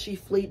 But as she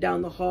fled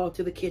down the hall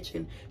to the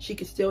kitchen, she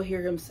could still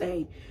hear him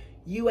saying,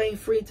 "You ain't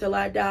free till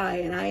I die,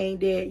 and I ain't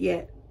dead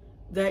yet."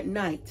 That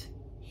night,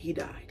 he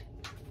died.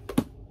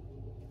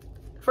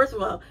 First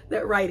of all,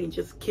 that writing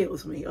just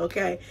kills me,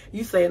 okay?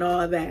 You saying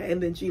all that,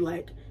 and then she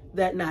like,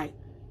 that night,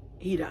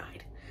 he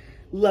died.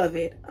 Love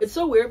it. It's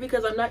so weird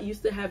because I'm not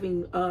used to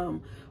having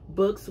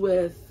books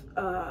with,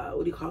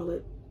 what do you call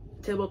it?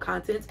 Table of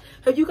contents.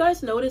 Have you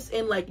guys noticed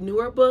in like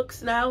newer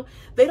books now,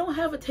 they don't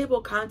have a table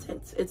of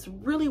contents? It's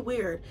really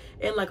weird.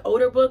 In like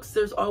older books,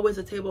 there's always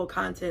a table of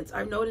contents.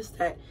 I've noticed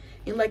that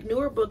in like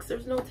newer books,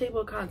 there's no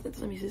table of contents.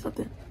 Let me see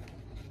something.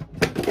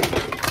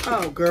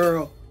 Oh,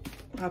 girl.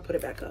 I'll put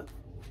it back up.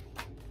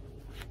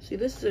 See,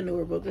 this is a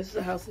newer book. This is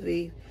a House of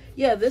Eve.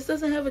 Yeah, this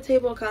doesn't have a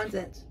table of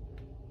contents.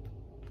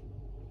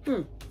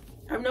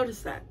 I've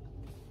noticed that.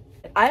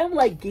 I am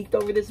like geeked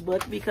over this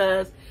book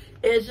because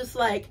it's just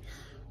like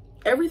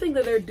everything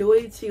that they're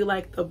doing to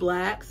like the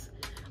blacks.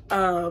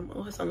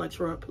 Oh, I sound like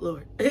Trump,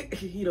 Lord.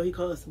 You know, he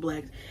calls us the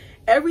blacks.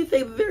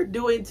 Everything that they're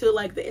doing to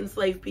like the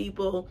enslaved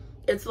people,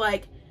 it's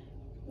like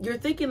you're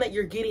thinking that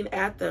you're getting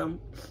at them,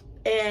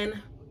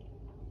 and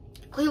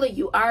clearly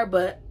you are,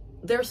 but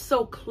they're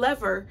so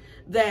clever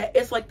that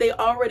it's like they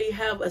already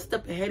have a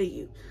step ahead of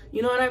you.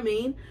 You know what I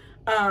mean?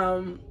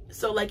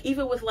 So like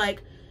even with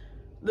like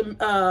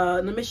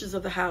the mistress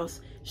of the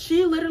house,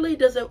 she literally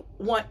doesn't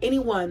want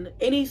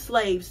any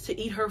slaves to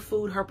eat her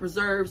food, her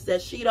preserves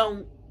that she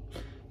don't,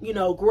 you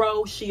know,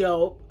 grow. She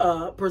don't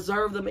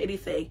preserve them,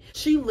 anything.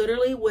 She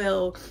literally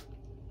will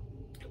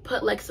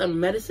put like some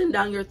medicine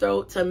down your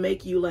throat to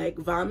make you like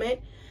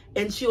vomit,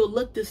 and she'll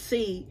look to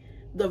see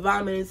the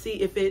vomit and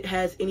see if it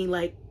has any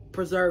like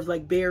preserves,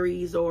 like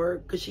berries, or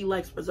because she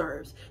likes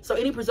preserves, so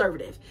any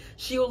preservative,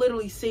 she'll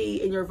literally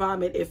see in your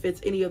vomit if it's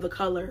any of the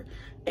color.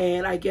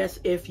 And I guess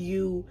if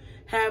you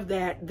have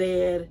that,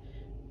 then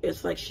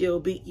it's like she'll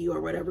beat you or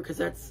whatever, because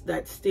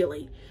that's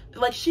stealing.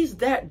 Like, she's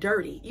that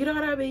dirty, you know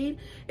what I mean?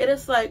 And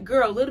it's like,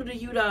 girl, little do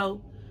you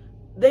know,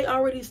 they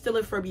already steal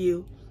it from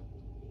you,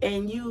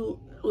 and you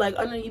like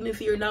underneath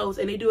your nose,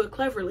 and they do it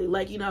cleverly.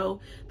 Like, you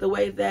know, the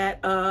way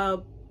that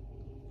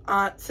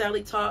Aunt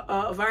Sally taught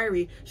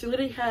Vyry, she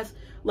literally has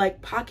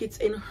like pockets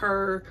in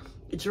her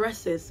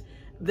dresses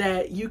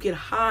that you can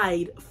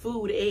hide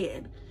food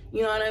in,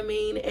 you know what I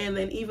mean? And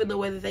then even the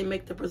way that they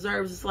make the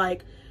preserves, it's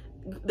like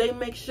they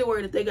make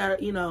sure that they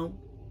got, you know,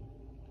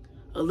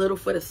 a little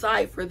for the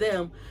side for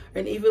them.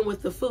 And even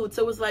with the food,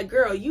 so it's like,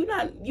 girl, you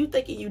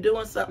thinking you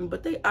doing something,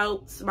 but they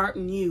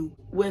outsmarting you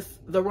with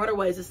the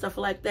runaways and stuff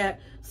like that.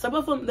 Some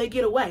of them, they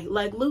get away,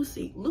 like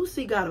Lucy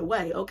got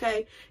away,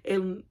 okay?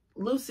 And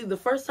Lucy, the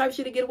first time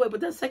she didn't get away,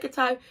 but the second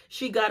time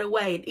she got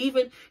away. And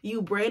even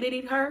you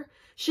branding her,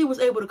 she was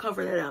able to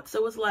cover that up.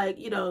 So it's like,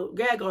 you know,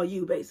 gag on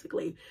you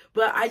basically.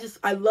 But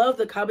I love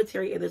the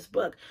commentary in this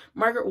book.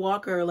 Margaret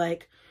Walker,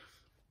 like,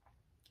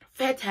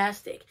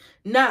 fantastic.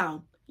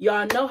 Now,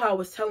 y'all know how I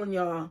was telling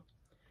y'all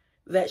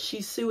that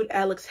she sued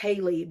Alex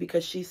Haley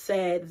because she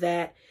said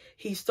that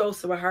he stole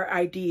some of her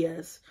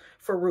ideas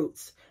for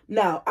Roots.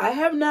 Now, I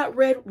have not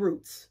read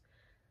Roots.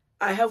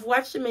 I have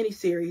watched the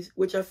miniseries,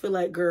 which I feel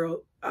like,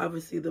 girl,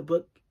 obviously the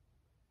book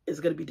is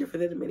going to be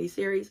different than the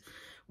miniseries.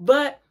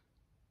 But,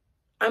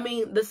 I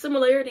mean, the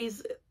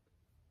similarities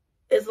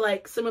is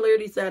like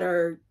similarities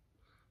that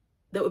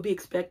would be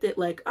expected.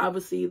 Like,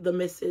 obviously, the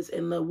misses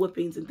and the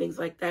whoopings and things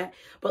like that.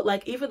 But,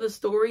 like, even the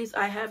stories,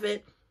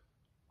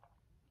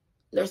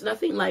 there's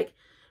nothing like,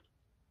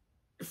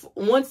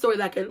 one story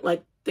that I can,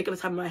 like, think of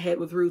the top of my head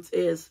with Roots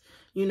is,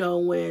 you know,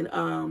 when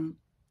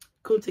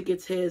Kunta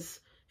gets his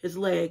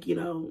leg, you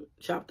know,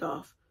 chopped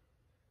off.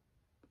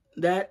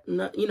 That,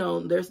 you know,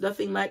 there's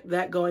nothing like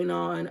that going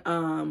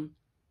on.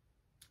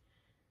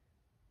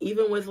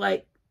 Even with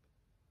like,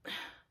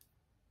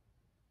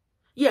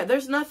 yeah,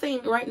 there's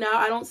nothing right now.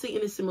 I don't see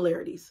any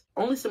similarities.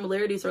 Only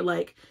similarities are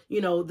like,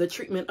 you know, the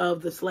treatment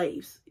of the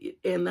slaves.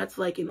 And that's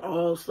like in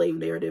all slave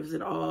narratives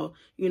and all,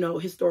 you know,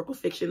 historical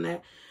fiction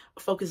that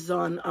focuses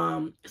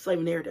on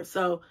slave narratives.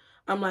 So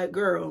I'm like,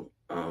 girl,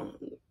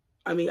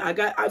 I mean,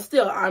 I'm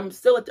still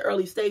at the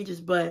early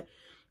stages, but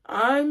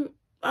I'm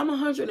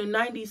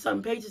 190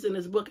 something pages in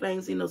this book, and I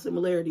ain't seen no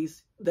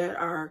similarities that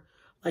are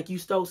like you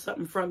stole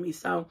something from me.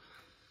 So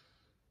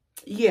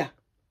yeah,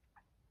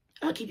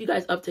 I'll keep you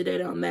guys up to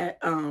date on that,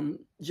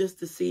 just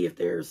to see if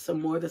there's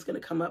some more that's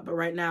going to come up. But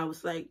right now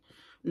it's like,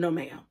 no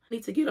ma'am. I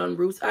need to get on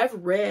Roots. I've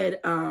read,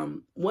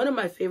 one of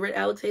my favorite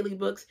Alex Haley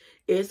books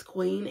is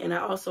Queen, and I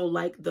also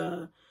like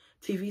the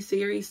TV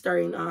series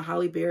starring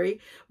Halle Berry.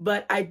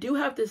 But I do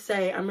have to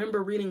say, I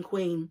remember reading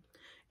Queen,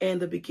 and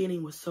the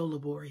beginning was so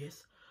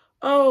laborious.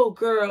 Oh,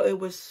 girl, it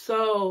was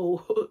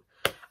so,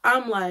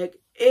 I'm like,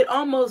 it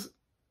almost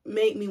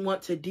made me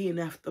want to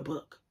DNF the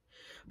book.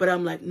 But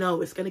I'm like,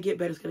 no, it's going to get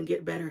better. It's going to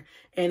get better.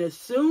 And as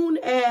soon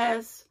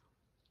as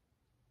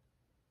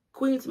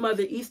Queen's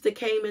mother, Easter,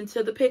 came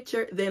into the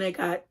picture, then it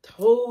got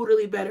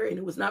totally better and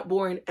it was not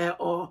boring at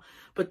all.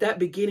 But that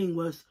beginning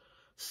was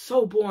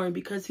so boring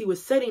because he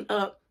was setting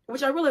up,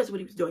 which I realized what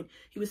he was doing.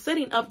 He was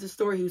setting up the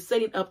story. He was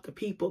setting up the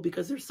people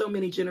because there's so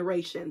many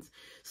generations.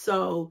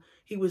 So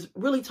he was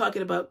really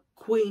talking about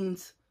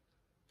Queen's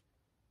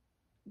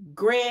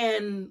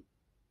grandfather,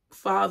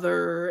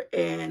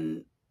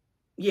 and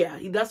yeah,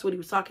 that's what he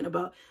was talking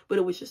about. But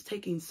it was just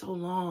taking so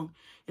long.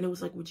 And it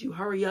was like, would you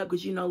hurry up?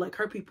 Because, you know, like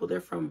her people, they're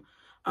from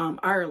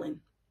Ireland.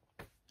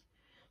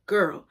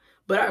 Girl.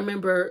 But I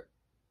remember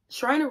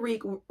trying to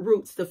read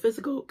Roots, the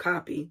physical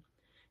copy.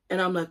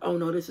 And I'm like, oh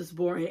no, this is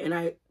boring. And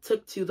I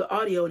took to the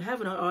audio and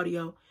have it on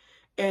audio.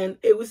 And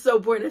it was so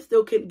boring, I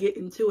still couldn't get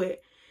into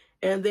it.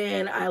 And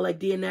then I like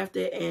DNF'd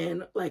it.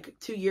 And like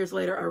 2 years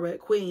later, I read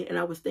Queen. And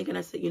I was thinking,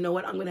 I said, you know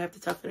what? I'm going to have to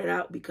toughen it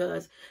out,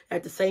 because I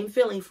had the same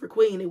feeling for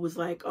Queen. It was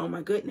like, oh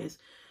my goodness.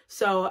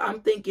 So I'm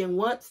thinking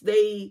once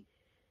they,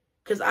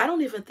 because I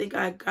don't even think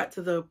I got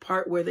to the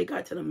part where they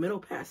got to the middle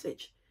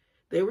passage.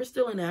 They were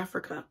still in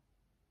Africa.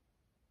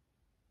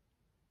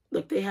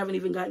 Like they haven't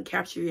even gotten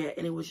captured yet.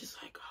 And it was just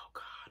like, oh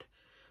God,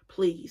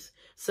 please.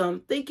 So I'm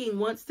thinking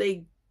once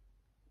I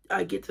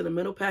get to the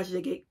middle passage,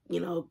 they get,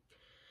 you know,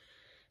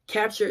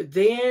 captured,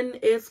 then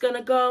it's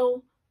gonna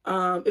go.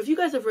 If you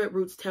guys have read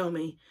Roots, tell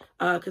me,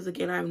 because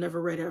again, I've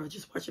never read it. I've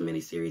just watched a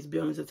miniseries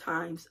billions of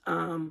times.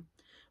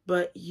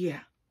 But yeah,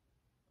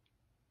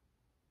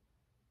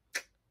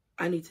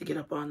 I need to get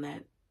up on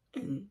that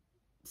and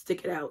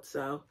stick it out.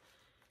 So,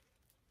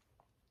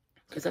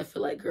 because I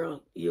feel like,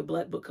 girl, you're a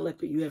black book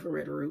collector, you haven't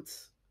read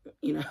Roots,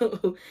 you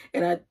know.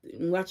 And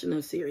watching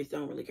those series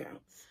don't really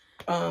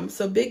count.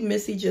 So Big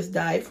Missy just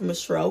died from a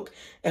stroke,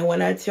 and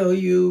when I tell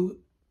you,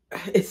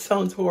 it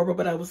sounds horrible,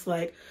 but I was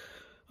like,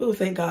 oh,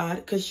 thank God,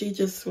 because she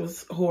just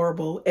was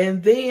horrible.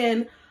 And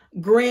then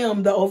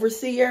Graham, the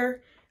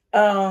overseer,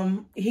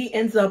 he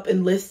ends up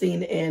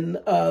enlisting in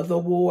the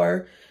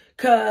war,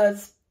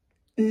 because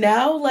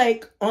now,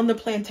 like, on the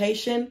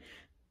plantation,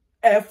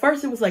 at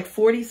first it was like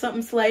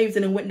 40-something slaves,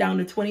 and it went down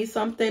to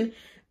 20-something.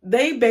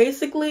 They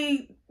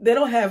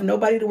don't have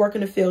nobody to work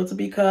in the fields,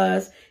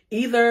 because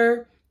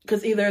either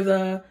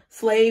the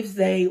slaves,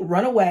 they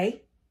run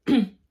away,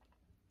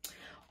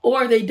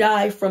 or they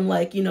die from,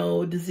 like, you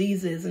know,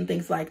 diseases and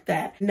things like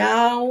that.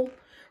 Now,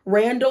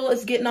 Randall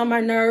is getting on my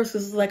nerves,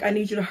 because it's like, I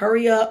need you to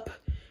hurry up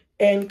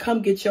and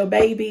come get your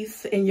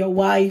babies and your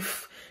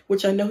wife,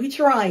 which I know he's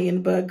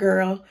trying, but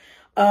girl.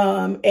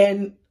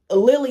 And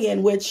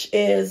Lillian, which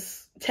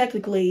is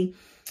technically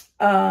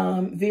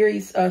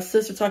Vyry's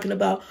sister, talking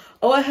about,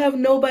 oh, I have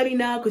nobody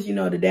now, because, you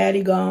know, the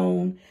daddy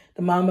gone,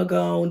 the mama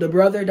gone, the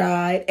brother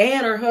died,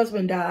 and her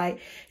husband died.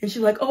 And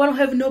she's like, oh, I don't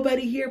have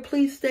nobody here.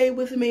 Please stay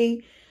with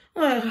me.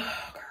 Oh,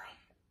 girl.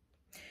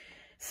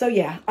 So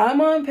yeah,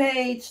 I'm on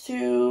page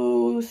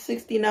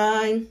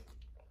 269.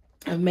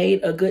 I've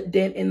made a good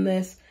dent in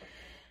this,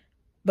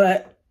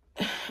 but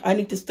I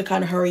need this to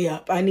kind of hurry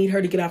up. I need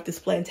her to get off this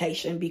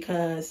plantation,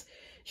 because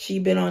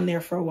she's been on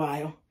there for a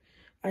while.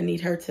 I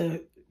need her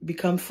to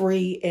become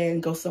free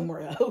and go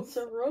somewhere else.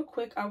 So real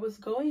quick, I was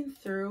going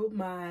through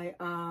my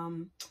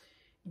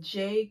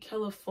J.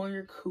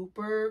 California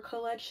Cooper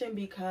collection,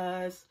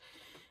 because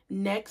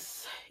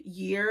next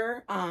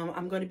year,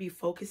 I'm going to be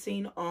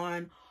focusing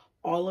on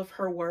all of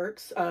her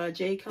works.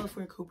 J.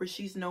 California Cooper,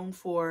 she's known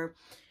for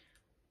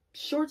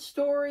short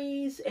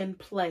stories and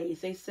plays.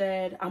 They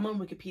said, I'm on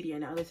Wikipedia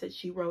now, they said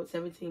she wrote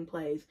 17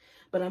 plays.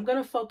 But I'm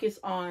going to focus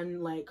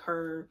on, like,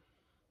 her,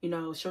 you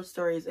know, short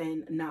stories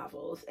and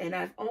novels. And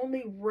I've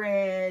only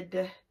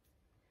read,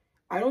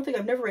 I've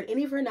never read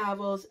any of her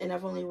novels. And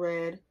I've only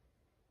read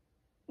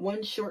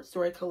one short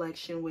story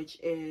collection, which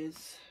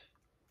is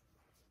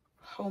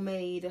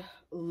Homemade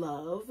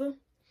Love.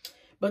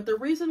 But the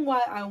reason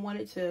why I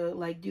wanted to,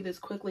 like, do this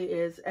quickly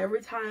is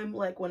every time,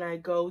 like, when I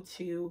go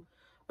to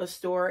a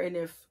store and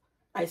if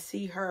I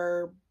see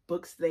her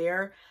books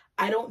there,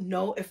 I don't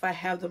know if I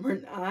have them or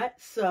not.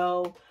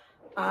 So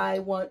I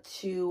want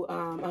to,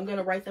 I'm going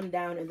to write them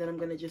down, and then I'm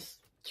going to just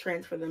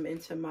transfer them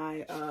into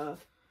my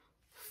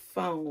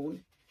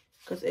phone,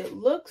 because it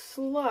looks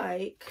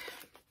like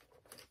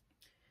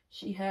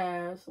she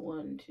has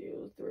 1,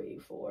 2, 3,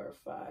 4,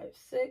 5,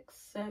 6,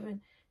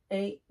 7,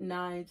 8,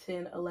 9,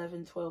 10,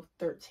 11, 12,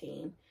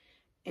 13.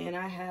 And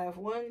I have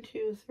 1,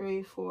 2,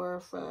 3, 4,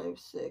 5,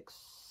 6,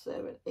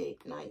 7,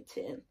 8, 9,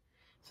 10.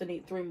 So I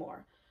need 3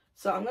 more.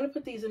 So I'm going to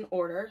put these in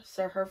order.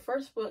 So her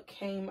first book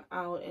came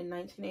out in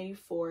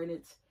 1984, and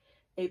it's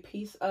A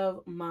Piece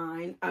of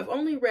Mine. I've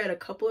only read a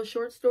couple of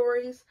short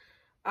stories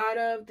out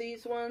of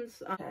these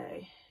ones.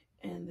 Okay.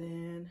 And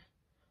then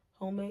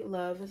Homemade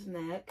Love is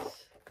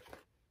next.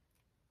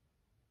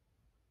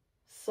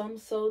 Some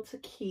Soul to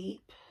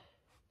Keep.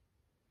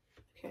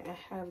 Okay,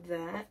 I have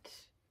that.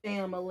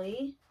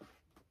 Family.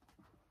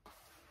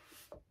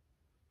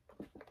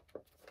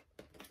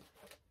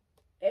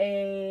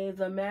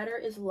 The Matter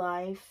is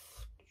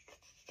Life.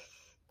 I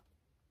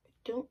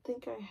don't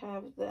think I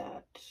have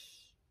that.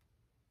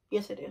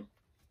 Yes, I do.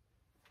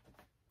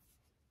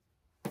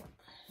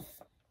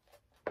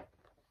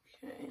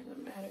 Okay, The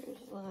Matter is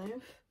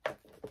life.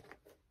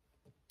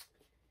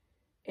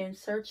 In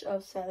search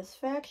of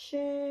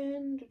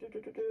satisfaction.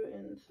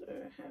 And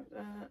have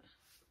that.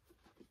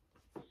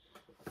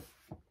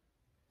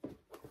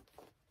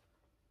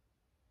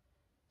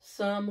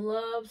 Some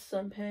love,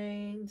 some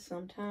pain,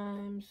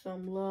 sometimes,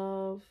 some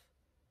love,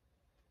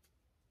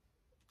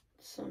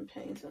 some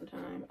pain,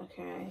 sometime.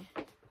 Okay.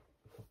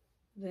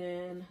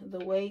 Then the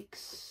wake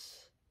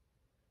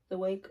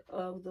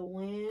of the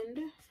wind.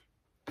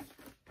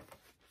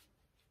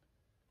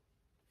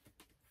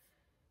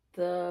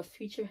 The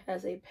future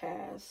has a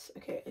past.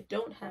 Okay, I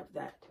don't have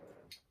that.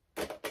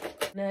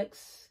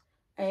 Next,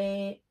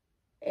 age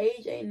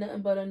ain't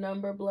nothing but a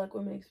number Black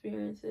women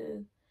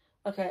experiences.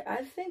 Okay,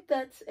 I think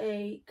that's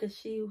because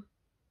she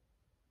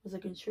was a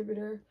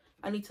contributor.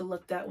 I need to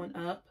look that one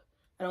up.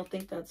 I don't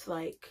think that's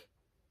like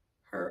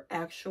her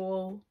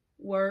actual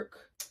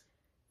work.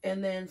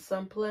 And then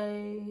some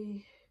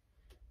play,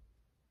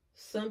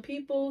 some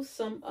people,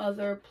 some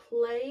other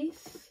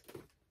place.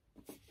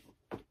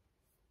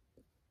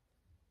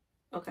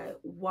 Okay,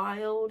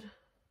 Wild.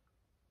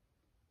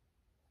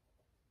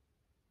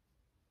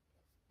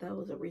 That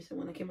was a recent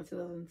one that came in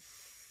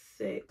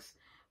 2006.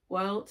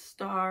 Wild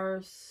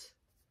Stars,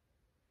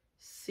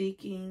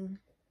 Seeking,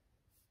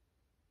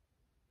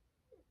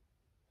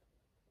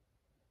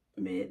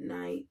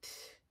 Midnight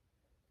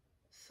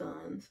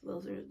Suns.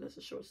 That's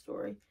a short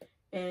story.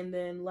 And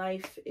then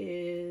Life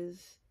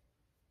is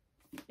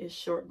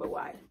short but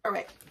wide. All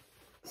right.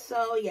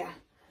 So yeah,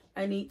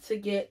 I need to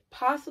get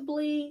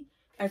possibly,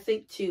 I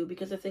think 2,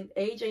 because I think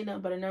age ain't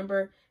nothing but a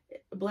number.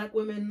 Black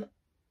women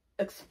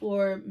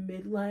explore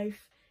midlife.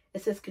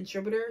 It says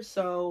contributor,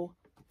 so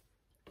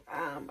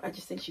I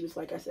just think she was,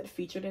 like I said,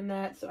 featured in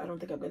that. So I don't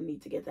think I'm gonna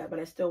need to get that, but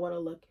I still want to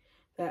look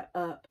that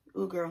up.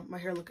 Ooh, girl, my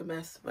hair look a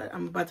mess, but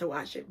I'm about to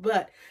wash it.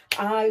 But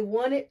I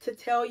wanted to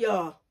tell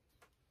y'all,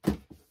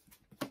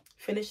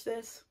 finish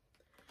this.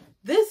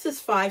 This is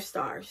 5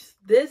 stars.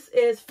 This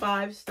is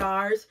 5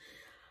 stars.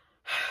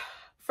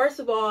 First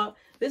of all,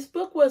 this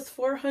book was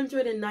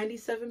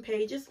 497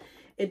 pages.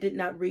 It did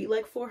not read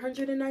like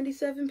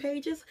 497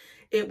 pages.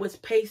 It was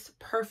paced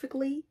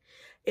perfectly.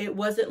 It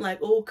wasn't like,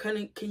 oh,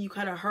 can you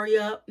kind of hurry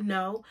up?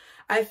 No.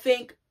 I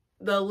think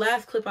the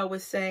last clip I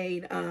was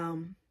saying,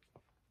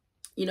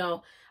 you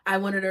know, I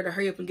wanted her to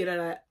hurry up and get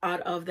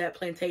out of that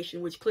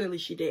plantation, which clearly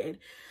she did.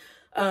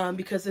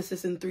 Because this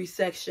is in 3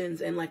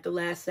 sections, and like the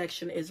last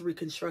section is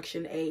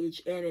Reconstruction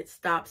age, and it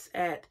stops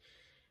at,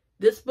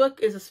 this book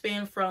is a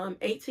span from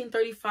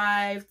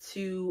 1835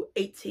 to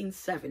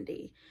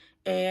 1870,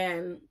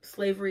 and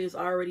slavery is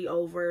already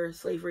over.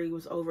 Slavery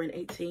was over in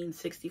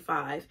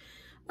 1865.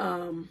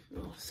 Well,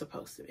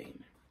 supposed to be,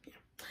 yeah.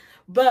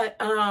 But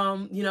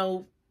you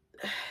know,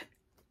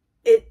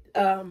 it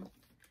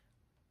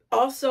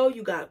also,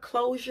 you got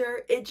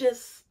closure. It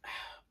just,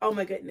 oh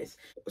my goodness.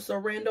 So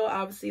Randall,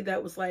 obviously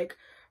that was like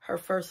her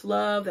first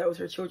love. That was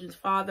her children's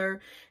father.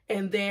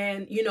 And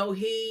then, you know,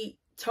 he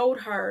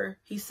told her,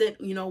 he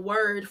sent, you know,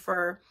 word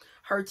for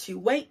her to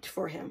wait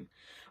for him.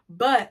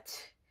 But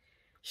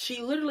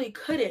she literally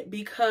couldn't,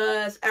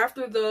 because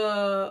after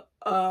the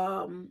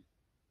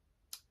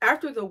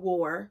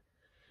war,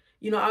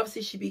 you know,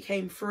 obviously she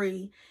became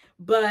free,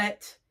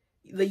 but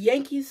the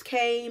Yankees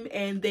came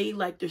and they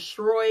like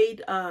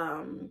destroyed,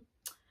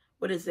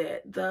 what is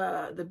it?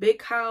 The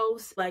big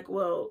house. Like,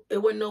 well, it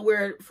wasn't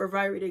nowhere for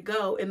Vyry to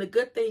go. And the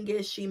good thing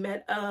is she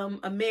met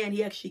a man.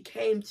 He actually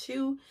came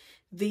to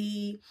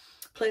the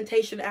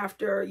plantation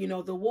after, you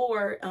know, the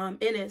war,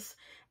 Ennis,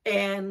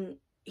 and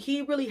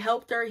he really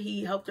helped her.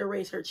 He helped her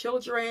raise her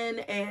children,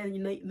 and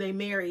you know, they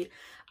married.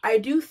 I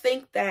do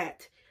think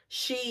that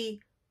she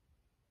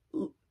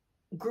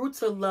grew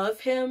to love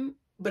him,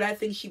 but I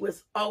think she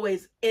was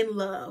always in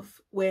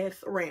love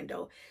with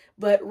Randall.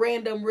 But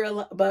Randall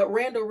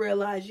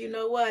realized, you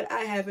know what?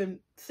 I haven't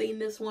seen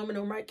this woman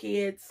or my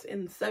kids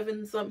in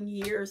 7-something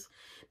years.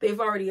 They've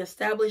already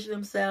established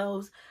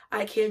themselves.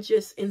 I can't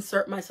just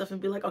insert myself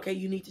and be like, okay,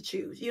 you need to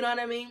choose. You know what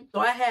I mean? So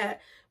I had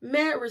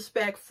mad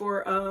respect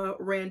for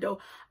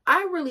Randall.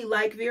 I really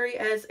like Vyry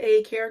as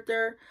a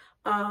character.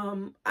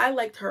 I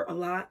liked her a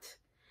lot.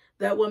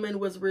 That woman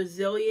was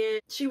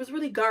resilient. She was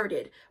really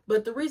guarded.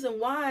 But the reason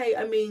why,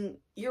 I mean,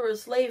 you're a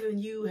slave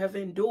and you have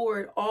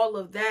endured all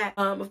of that.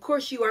 Of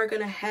course, you are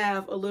going to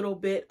have a little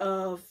bit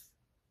of,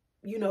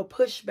 you know,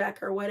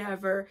 pushback or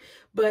whatever.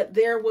 But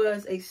there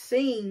was a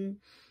scene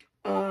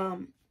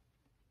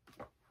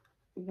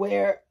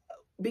where,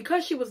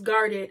 because she was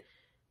guarded,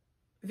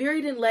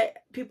 Vyry didn't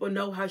let people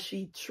know how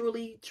she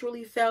truly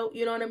felt.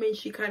 You know what I mean?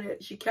 She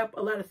kept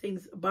a lot of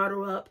things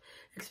bottled up,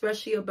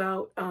 especially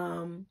about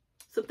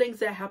some things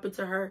that happened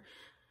to her.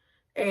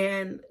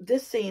 And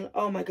this scene,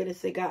 oh my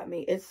goodness, it got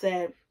me. It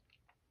said,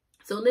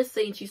 so in this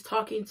scene, she's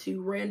talking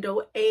to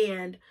Randall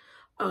and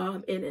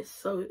Ennis.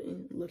 So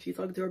look, she's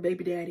talking to her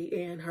baby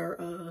daddy and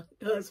her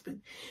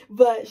husband.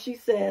 But she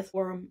says,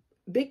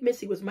 Big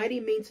Missy was mighty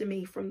mean to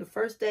me from the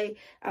first day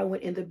I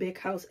went in the big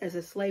house as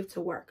a slave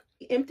to work.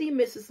 Empty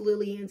Mrs.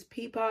 Lillian's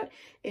peapot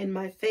in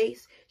my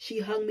face.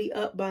 She hung me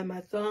up by my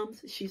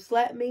thumbs. She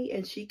slapped me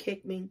and she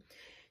kicked me.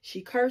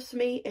 She cursed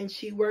me and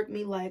she worked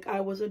me like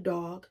I was a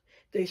dog.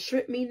 They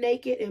stripped me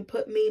naked and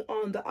put me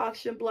on the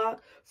auction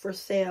block for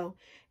sale.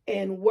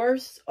 And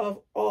worst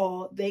of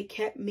all, they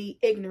kept me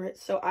ignorant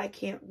so I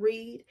can't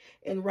read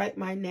and write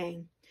my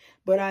name.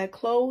 But I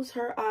closed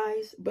her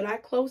eyes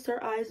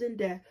in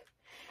death.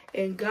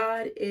 And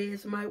God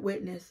is my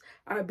witness.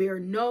 I bear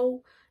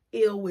no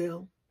ill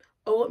will.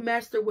 Old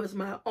master was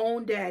my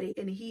own daddy,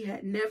 and he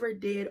had never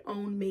did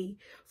own me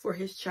for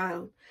his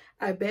child.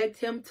 I begged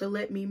him to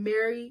let me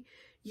marry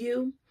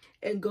you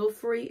and go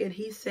free, and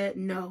he said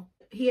no.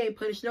 He ain't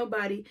punished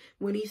nobody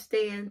when he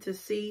stand to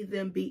see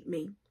them beat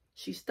me.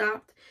 She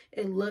stopped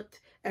and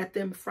looked at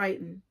them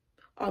frightened,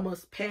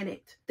 almost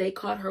panicked. They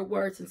caught her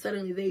words, and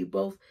suddenly they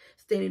both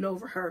standing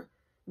over her.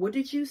 What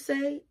did you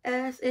say?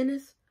 Asked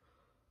Ennis.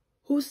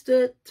 Who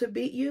stood to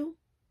beat you?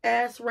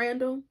 Asked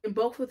Randall. And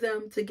both of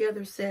them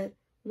together said,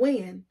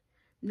 when?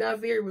 Now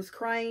Vyry was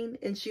crying,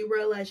 and she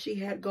realized she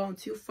had gone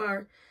too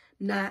far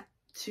not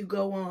to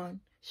go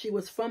on. She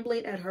was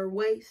fumbling at her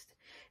waist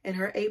and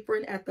her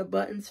apron at the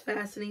buttons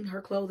fastening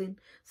her clothing.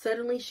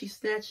 Suddenly she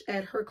snatched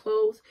at her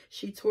clothes.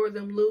 She tore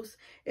them loose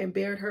and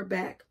bared her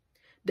back.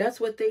 That's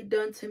what they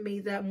done to me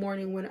that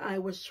morning when I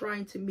was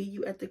trying to meet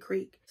you at the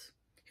creek.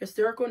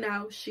 Hysterical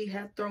now, she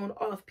had thrown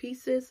off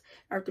pieces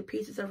after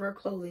pieces of her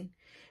clothing.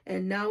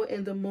 And now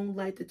in the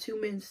moonlight, the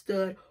two men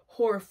stood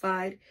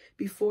horrified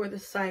before the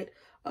sight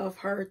of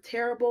her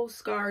terrible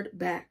scarred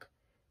back.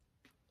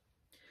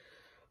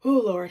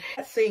 Oh, Lord,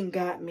 that scene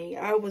got me.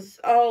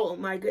 Oh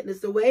my goodness,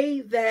 the way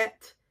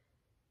that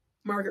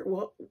Margaret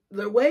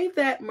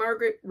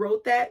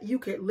wrote that, you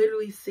could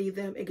literally see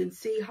them and can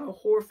see how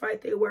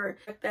horrified they were.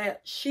 That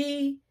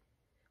she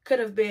could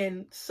have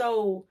been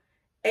so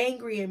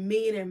angry and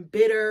mean and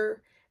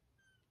bitter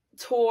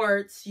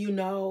towards,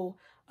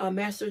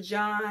 Master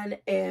John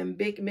and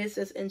Big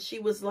Mrs. And she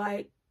was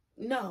like,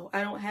 no,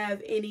 I don't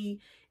have any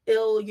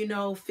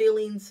ill,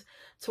 feelings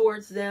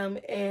towards them.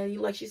 And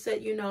like she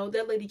said,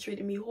 that lady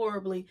treated me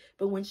horribly.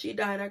 But when she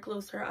died, I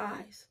closed her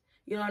eyes.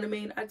 You know what I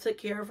mean? I took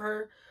care of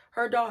her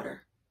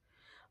daughter.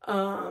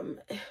 Yeah,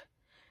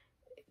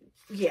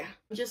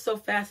 I'm just so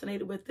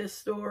fascinated with this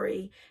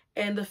story.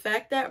 And the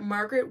fact that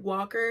Margaret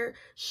Walker,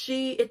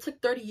 it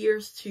took 30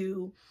 years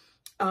to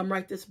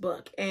write this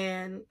book.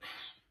 And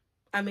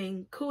I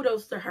mean,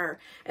 kudos to her.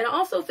 And I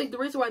also think the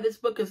reason why this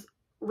book is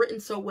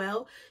written so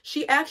well,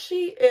 she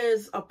actually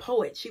is a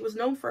poet. She was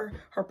known for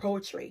her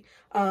poetry.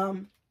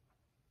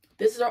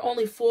 This is her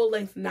only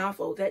full-length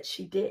novel that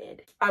she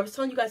did. I was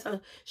telling you guys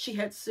how she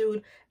had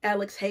sued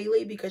Alex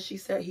Haley because she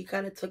said he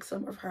kind of took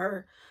some of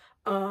her,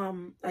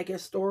 I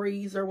guess,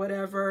 stories or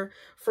whatever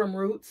from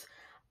Roots.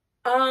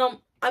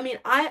 I mean,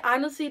 I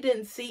honestly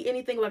didn't see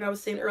anything, like I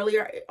was saying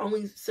earlier.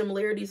 Only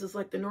similarities is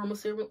like the normal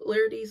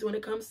similarities when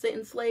it comes to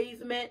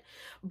enslavement.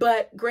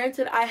 But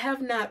granted, I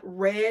have not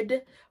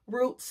read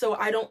Roots, so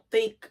I don't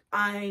think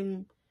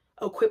I'm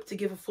equipped to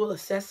give a full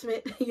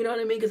assessment. You know what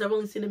I mean? Because I've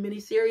only seen a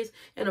miniseries.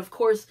 And of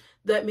course,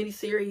 that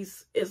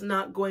miniseries is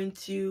not going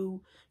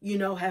to,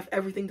 have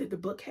everything that the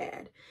book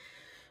had.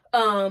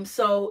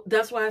 So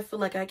that's why I feel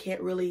like I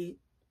can't really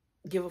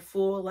give a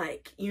full,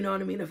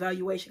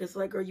 evaluation.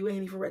 Because girl, you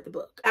ain't even read the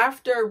book.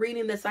 After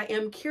reading this, I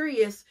am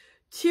curious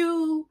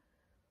to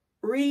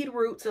read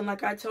Roots. And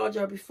like I told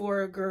y'all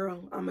before,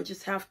 girl, I'm gonna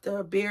just have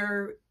to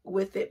bear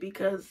with it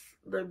because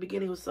the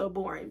beginning was so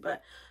boring.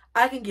 But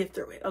I can get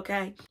through it,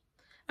 okay?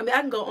 I mean,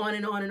 I can go on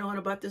and on and on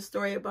about this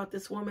story, about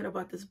this woman,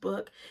 about this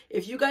book.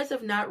 If you guys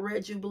have not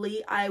read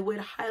Jubilee, I would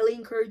highly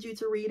encourage you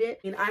to read it.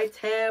 And I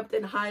tabbed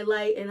and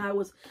highlight, and I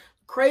was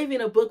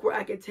craving a book where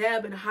I could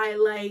tab and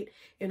highlight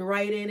and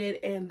write in it.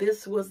 And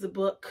this was the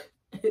book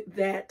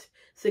that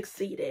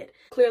succeeded.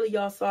 Clearly,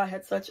 y'all saw I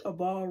had such a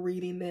ball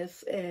reading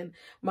this, and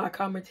my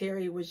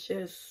commentary was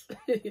just,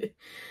 it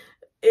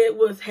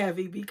was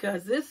heavy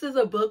because this is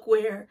a book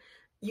where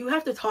you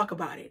have to talk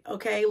about it,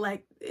 okay?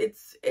 Like,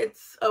 it's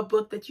a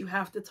book that you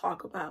have to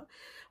talk about.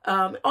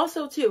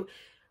 Also, too,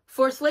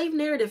 for slave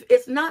narrative,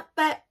 it's not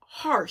that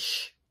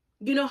harsh.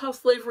 You know how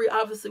slavery,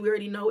 obviously, we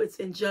already know it's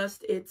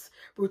unjust, it's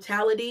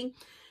brutality.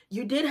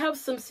 You did have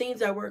some scenes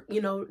that were,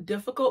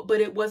 difficult,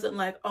 but it wasn't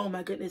like, oh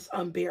my goodness,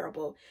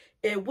 unbearable.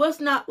 It was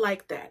not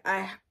like that.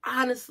 I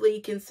honestly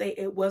can say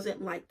it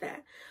wasn't like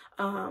that.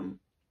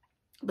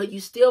 But you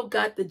still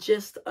got the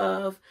gist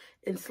of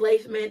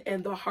enslavement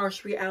and the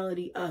harsh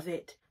reality of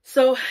it.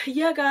 So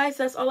yeah, guys,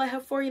 that's all I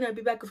have for you. And I'll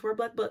be back with more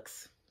Black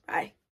books. Bye.